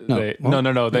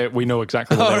we know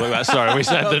exactly what they look like. Sorry, we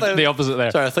said the opposite there.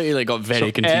 Sorry, I thought you got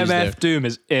very confused MF Doom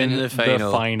is in the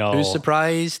final. Who's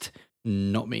surprised?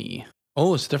 Not me.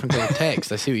 Oh, it's a different kind of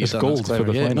text. I see what you're saying. It's gold for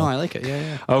the final. No, I like it.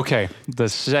 Yeah. Okay, the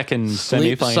second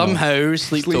semi-final. Somehow,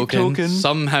 Sleep Token.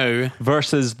 Somehow.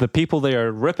 Versus the people they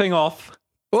are ripping off.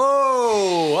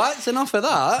 Whoa, that's enough of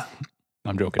that.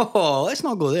 I'm joking. Oh, let's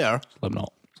not go there.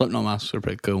 Slipknot masks are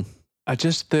pretty cool. I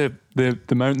just, the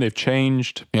amount they've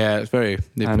changed. Yeah, it's very,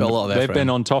 they've put a lot of effort They've been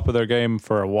on top of their game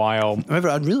for a while. However,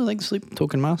 I'd really like Sleep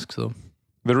Token masks though.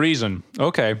 The reason,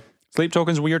 okay. Sleep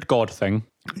Token's weird god thing.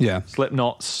 Yeah.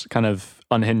 Slipknot's kind of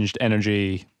unhinged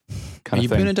energy kind of thing. Are you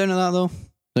putting it down to that though?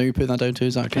 No, you're putting that down to?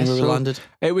 Is that kind of where we landed?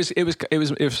 It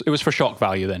was for shock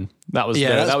value then. That was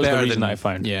that was the reason I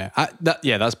found. Yeah.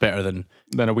 That's better than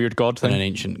a weird god thing. Than an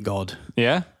ancient god.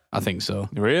 Yeah? I think so.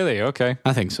 Really? Okay.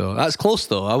 I think so. That's close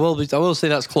though. I will say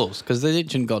that's close because the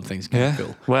ancient god thing's kind of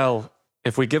cool. Well,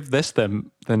 if we give this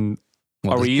them, then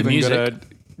are we even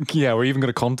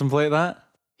gonna contemplate that?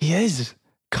 He is.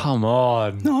 Come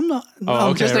on. No, I'm not. No,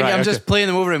 I'm just thinking. I'm just playing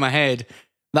them over in my head.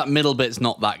 That middle bit's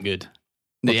not that good.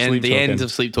 The end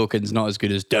of Sleep Token's not as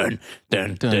good as dun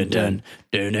dun dun dun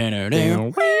dun dun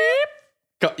dun.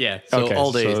 Yeah. So okay,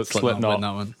 all day so Slipknot win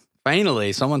that one.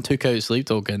 Finally, someone took out Sleep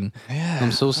Token. Yeah,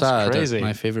 I'm so sad. crazy.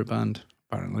 My favorite band,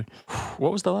 apparently.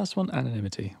 What was the last one?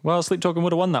 Anonymity. Well, Sleep Token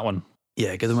would have won that one.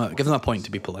 Yeah, give them a point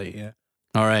to be polite. Yeah.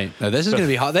 All right. Now this is going to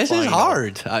be hard. This is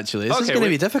hard, actually. This is going to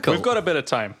be difficult. We've got a bit of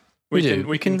time. We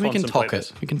can talk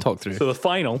this. it. We can talk through. So the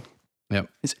final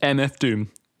is MF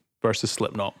Doom versus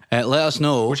Slipknot. Let us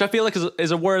know. Which I feel like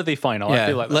is a worthy final. Yeah, I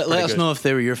feel like let us know if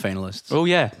they were your finalists. Oh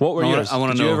yeah, what were yours? I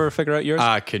want to know. Did you ever figure out yours?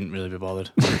 I couldn't really be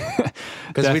bothered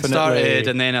because we'd started,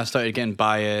 and then I started getting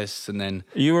biased, and then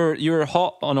you were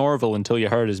hot on Orville until you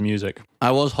heard his music.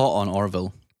 I was hot on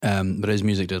Orville, but his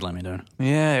music did let me down.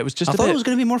 Yeah, it was just. I thought it was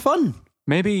going to be more fun.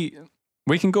 Maybe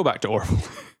we can go back to Orville.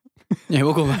 Yeah,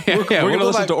 we'll go back. We're going to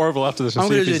listen to Orville after this and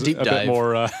see if he's a bit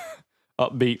more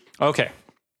upbeat. Okay,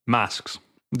 masks.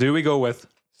 Do we go with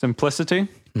simplicity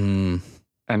and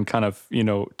kind of,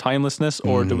 timelessness,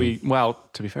 or do we, well,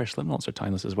 to be fair, Slipknots are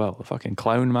timeless as well. The fucking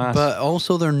clown mask. But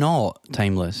also they're not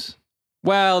timeless.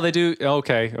 Well, they do.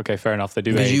 Okay, fair enough. They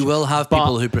do. Because you will have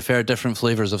people who prefer different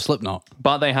flavors of Slipknot.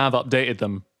 But they have updated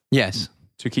them. Yes.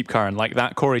 To keep current. Like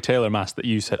that Corey Taylor mask that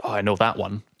you said, oh, I know that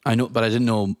one. I know, but I didn't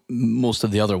know most of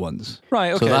the other ones.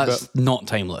 Right, okay. So that's not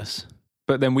timeless.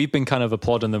 But then we've been kind of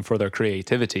applauding them for their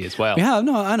creativity as well. Yeah,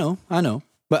 no, I know.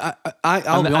 But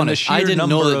I'll be honest, I didn't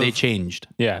know that they changed.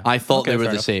 Yeah. I thought they were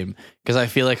the same because I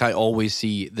feel like I always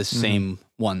see the same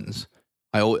ones.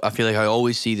 I feel like I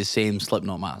always see the same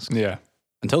Slipknot masks. Yeah.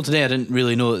 Until today, I didn't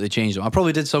really know that they changed them. I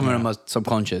probably did somewhere in my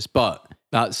subconscious, but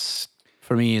that's,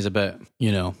 for me, is a bit,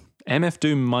 MF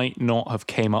Doom might not have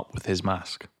came up with his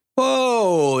mask.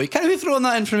 Whoa, you can't be throwing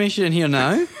that information in here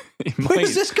now. Where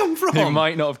does this come from? He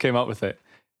might not have came up with it.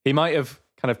 He might have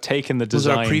kind of taken the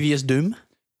design. Was there a previous Doom?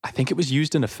 I think it was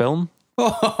used in a film.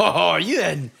 Oh,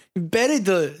 you buried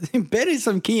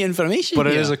some key information. But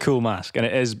it is a cool mask, and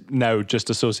it is now just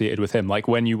associated with him. Like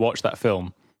when you watch that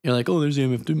film, you're like, oh, there's the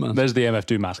MF Doom mask. There's the MF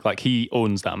Doom mask. Like he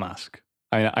owns that mask.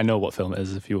 I know what film it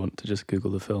is if you want to just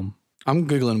Google the film. I'm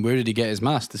Googling where did he get his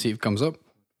mask to see if it comes up.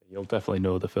 You'll definitely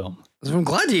know the film. It's from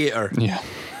Gladiator. Yeah.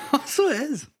 So it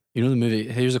is. You know the movie,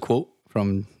 here's a quote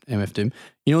from MF Doom.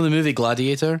 You know the movie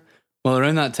Gladiator? Well,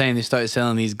 around that time, they started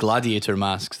selling these Gladiator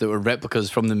masks that were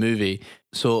replicas from the movie.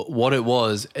 So what it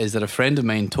was is that a friend of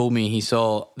mine told me he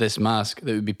saw this mask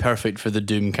that would be perfect for the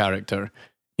Doom character.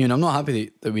 I'm not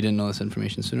happy that we didn't know this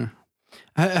information sooner.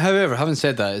 However, having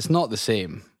said that, it's not the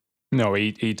same. No,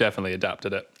 he definitely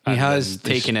adapted it. He has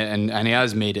taken it and he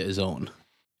has made it his own.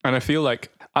 And I feel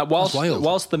like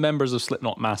whilst the members of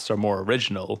Slipknot masks are more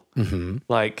original,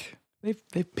 like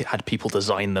they've had people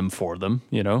design them for them,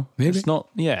 Maybe. It's not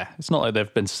like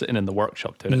they've been sitting in the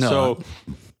workshop doing it. No. So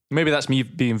maybe that's me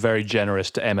being very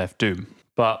generous to MF Doom.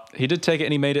 But he did take it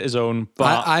and he made it his own.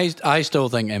 But I still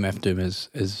think MF Doom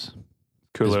is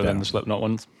cooler than the Slipknot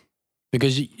ones.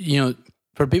 Because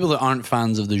for people that aren't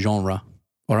fans of the genre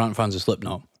or aren't fans of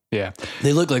Slipknot, yeah,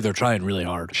 they look like they're trying really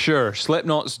hard. Sure,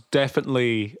 Slipknots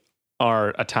definitely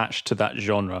are attached to that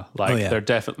genre. Like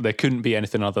they couldn't be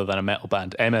anything other than a metal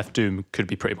band. MF Doom could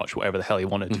be pretty much whatever the hell he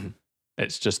wanted. Mm-hmm.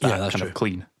 It's just that kind of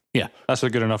clean. Yeah, that's a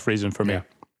good enough reason for me. Yeah.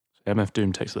 So MF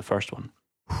Doom takes the first one.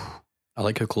 I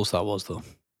like how close that was, though.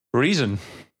 Reason,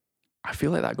 I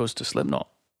feel like that goes to Slipknot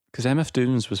because MF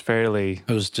Doom's was fairly.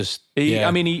 It was just.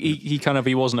 I mean,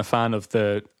 he wasn't a fan of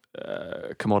the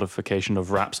commodification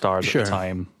of rap stars at the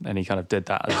time, and he kind of did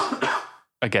that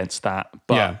against that.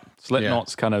 But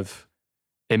Slipknot's kind of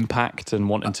impact and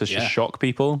wanting to shock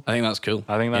people. I think that's cool.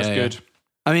 I think that's good.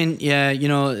 I mean,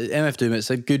 MF Doom, it's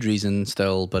a good reason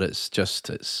still, but it's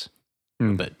a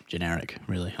bit generic,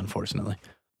 really, unfortunately.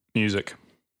 Music.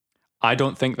 I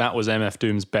don't think that was MF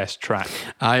Doom's best track.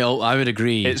 I would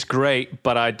agree. It's great,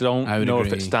 but I don't know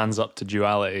if it stands up to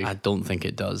Duality. I don't think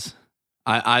it does.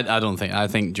 I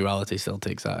think Duality still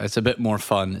takes that. It's a bit more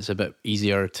fun. It's a bit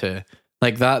easier to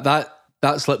like that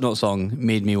Slipknot song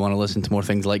made me want to listen to more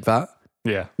things like that.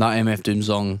 Yeah. That MF Doom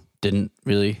song didn't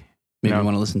really make me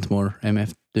want to listen to more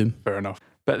MF Doom. Fair enough.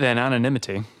 But then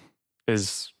Anonymity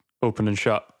is open and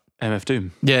shut MF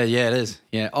Doom. Yeah, it is.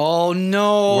 Yeah. Oh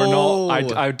no. We're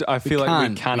not. I feel like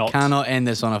we cannot. We cannot end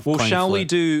this on a. Well, shall we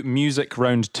do music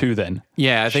round 2 then?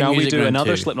 Yeah, I think. Shall we do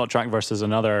another Slipknot track versus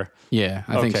another? Yeah,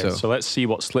 I think so. So let's see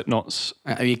what Slipknot's.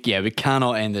 We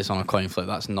cannot end this on a coin flip.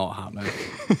 That's not happening.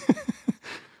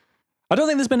 I don't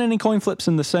think there's been any coin flips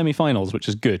in the semi-finals, which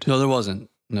is good. No, there wasn't.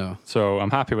 No. So I'm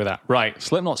happy with that. Right,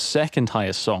 Slipknot's second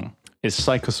highest song is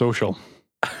Psychosocial.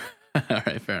 All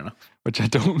right, fair enough. Which I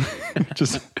don't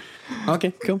just.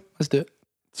 Okay, cool. Let's do it.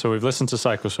 So we've listened to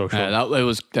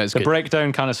Psychosocial. That's the good.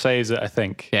 breakdown kind of saves it, I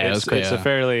think. Yeah, it's a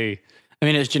fairly. I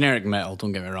mean, it's generic metal.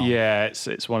 Don't get me wrong. Yeah,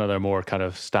 it's one of their more kind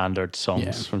of standard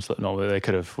songs from Slipknot.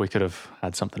 We could have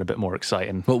had something a bit more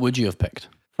exciting. What would you have picked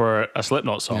for a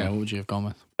Slipknot song? Yeah, what would you have gone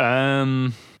with?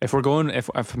 If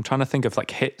I'm trying to think of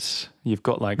like hits, you've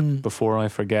got like Before I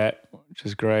Forget, which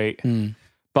is great.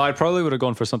 But I probably would have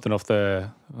gone for something off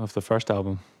the first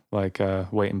album, like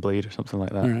Wait and Bleed or something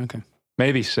like that. Okay.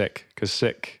 Maybe Sick, because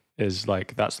Sick is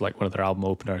like, that's like one of their album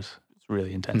openers. It's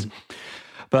really intense.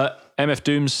 But MF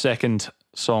Doom's second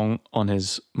song on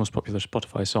his most popular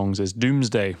Spotify songs is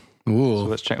Doomsday. Ooh. So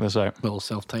let's check this out. Little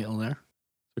self-title there.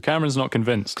 So Cameron's not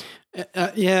convinced.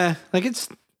 Yeah, like it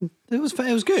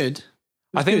was good.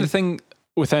 I think the thing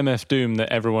with MF Doom that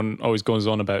everyone always goes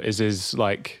on about is his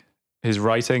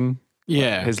writing,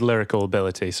 his lyrical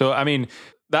ability. So I mean,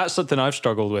 that's something I've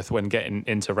struggled with when getting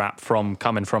into rap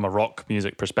coming from a rock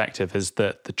music perspective, is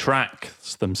that the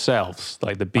tracks themselves,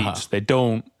 like the beats,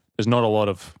 there's not a lot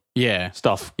of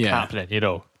stuff happening, you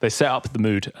know. They set up the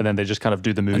mood and then they just kind of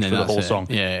do the mood for the whole song.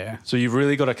 Yeah. So you've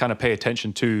really got to kind of pay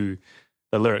attention to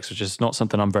the lyrics, which is not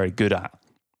something I'm very good at.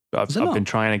 But I've been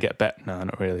trying to get better. No,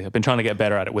 not really. I've been trying to get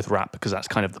better at it with rap because that's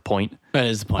kind of the point. That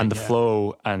is the point. And the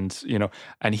flow, and you know,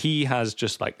 and he has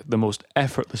just like the most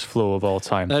effortless flow of all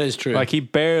time. That is true. Like he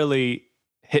barely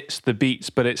hits the beats,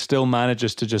 but it still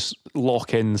manages to just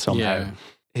lock in somehow. Yeah.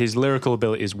 His lyrical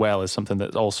ability as well is something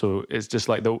that also is just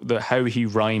like the how he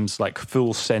rhymes like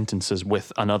full sentences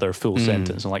with another full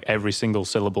sentence, and like every single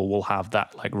syllable will have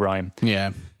that like rhyme.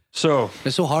 Yeah. So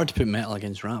it's so hard to put metal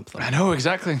against rap, though. I know,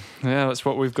 exactly. Yeah, that's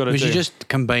what we've got to do. We should just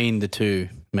combine the two,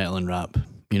 metal and rap,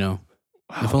 you know.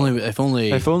 Wow. If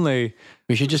only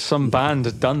we should just some band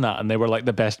had done that and they were like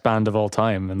the best band of all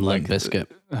time, and Limp like Bizkit.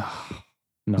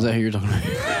 No. Is that who you're talking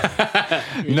about?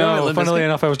 No, funnily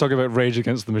enough, I was talking about Rage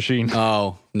Against the Machine.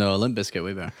 Oh, no, Limp Bizkit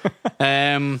way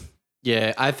better.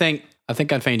 Yeah, I think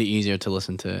I'd find it easier to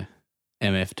listen to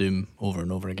MF Doom over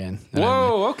and over again.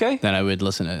 Okay. Then I would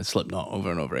listen to Slipknot over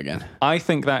and over again. I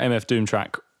think that MF Doom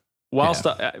track, whilst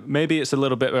maybe it's a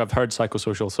little bit, I've heard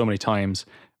Psychosocial so many times,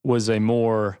 was a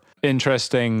more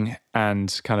interesting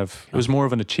and kind of, it was more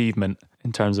of an achievement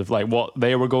in terms of like what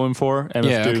they were going for.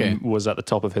 MF Doom was at the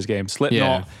top of his game.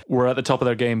 Slipknot were at the top of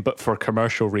their game, but for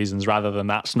commercial reasons rather than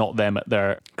that's not them at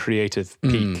their creative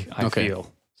peak, I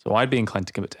feel. So I'd be inclined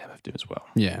to give it to MF Doom as well.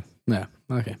 Yeah.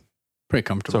 Okay. Pretty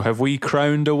comfortable. So have we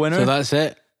crowned a winner? So that's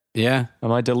it. Yeah.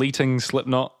 Am I deleting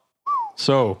Slipknot?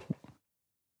 So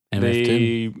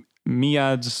the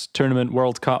Miads Tournament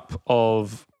World Cup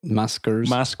of mask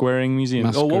wearing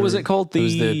museums. Oh, what was it called?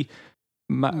 The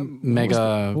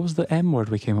mega. What was the M word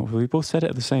we came up with? We both said it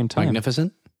at the same time.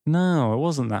 Magnificent? No, it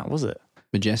wasn't that, was it?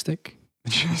 Majestic.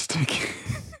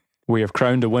 We have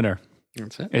crowned a winner.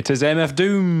 That's it. It is MF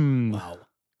Doom. Wow.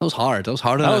 That was hard. That was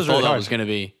harder than I thought that was going to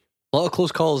be. A lot of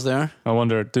close calls there. I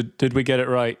wonder, did we get it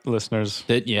right, listeners?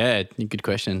 Yeah, good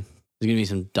question. There's going to be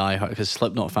some die-hard, because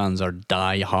Slipknot fans are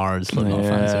die-hard Slipknot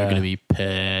fans. They're going to be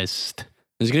pissed.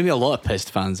 There's going to be a lot of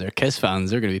pissed fans there. Kiss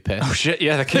fans, they're going to be pissed. Oh shit,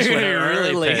 yeah, the Kiss fans are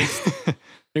really pissed. They're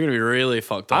going to be really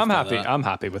fucked up. I'm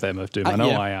happy with MF Doom. I know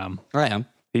I am. I am.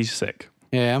 He's sick.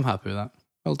 Yeah, I'm happy with that.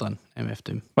 Well done, MF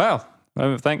Doom. Well,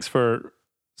 thanks for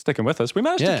sticking with us. We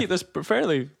managed to keep this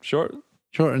fairly short.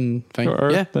 Short and fine.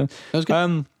 Yeah, that was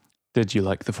good. Did you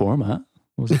like the format?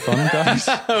 Was it fun, guys?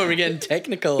 We're getting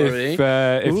technical already.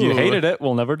 If you hated it,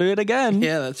 we'll never do it again.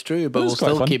 Yeah, that's true. But we'll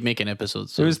still keep making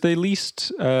episodes. So. It was the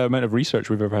least amount of research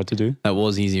we've ever had to do. That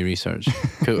was easy research.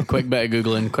 Quick bit of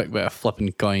Googling, quick bit of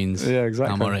flipping coins. Yeah,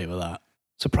 exactly. I'm all right with that.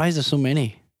 Surprised there's so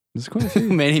many. There's quite a few.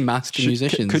 Many masked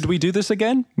musicians. Could we do this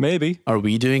again? Maybe. Are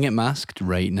we doing it masked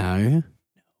right now?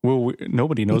 Well,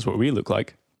 nobody knows what we look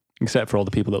like. Except for all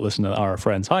the people that listen to our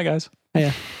friends. Hi, guys.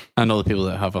 Yeah. And all the people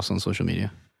that have us on social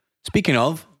media. Speaking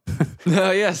of,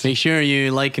 yes. Make sure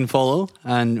you like and follow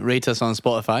and rate us on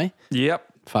Spotify. Yep.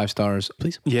 5 stars,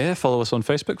 please. Yeah, follow us on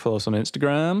Facebook, follow us on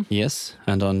Instagram. Yes,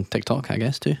 and on TikTok, I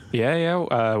guess, too.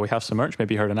 Yeah. We have some merch.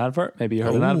 Maybe you heard an advert. Maybe you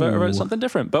heard an advert about something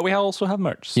different. But we also have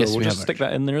merch. So we'll just stick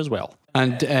that in there as well.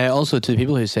 And also to the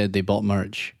people who said they bought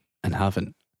merch and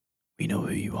haven't, we know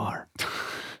who you are.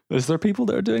 Is there people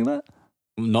that are doing that?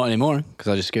 Not anymore, because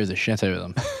I just scared the shit out of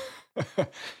them.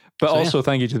 But also,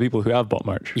 thank you to the people who have bought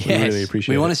merch. Yes. We really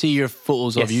appreciate it. We want to see your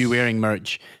photos of you wearing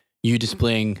merch, you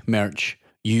displaying merch,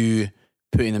 you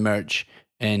putting the merch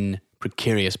in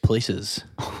precarious places.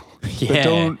 But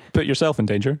don't put yourself in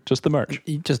danger, just the merch.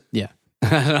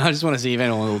 I just want to see if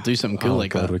anyone will do something cool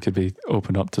like that. We could be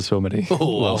open up to so many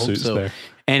lawsuits there.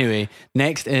 Anyway,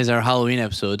 next is our Halloween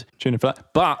episode. Tune in for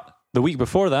that. But the week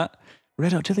before that,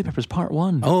 Red Hot Chili Peppers Part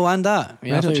 1. Oh, and that.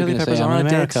 Yeah, Red Hot Chili Peppers are on a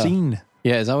dead scene.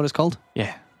 Yeah, is that what it's called?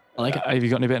 Yeah. I like it. Have you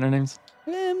got any better names?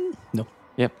 No.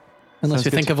 Yep. Unless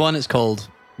you think of one, it's called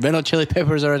Red Hot Chili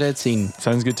Peppers Are a Dead Scene.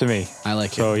 Sounds good to me. I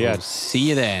like it. So yeah, see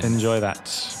you then. Enjoy that.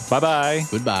 Bye-bye.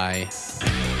 Goodbye.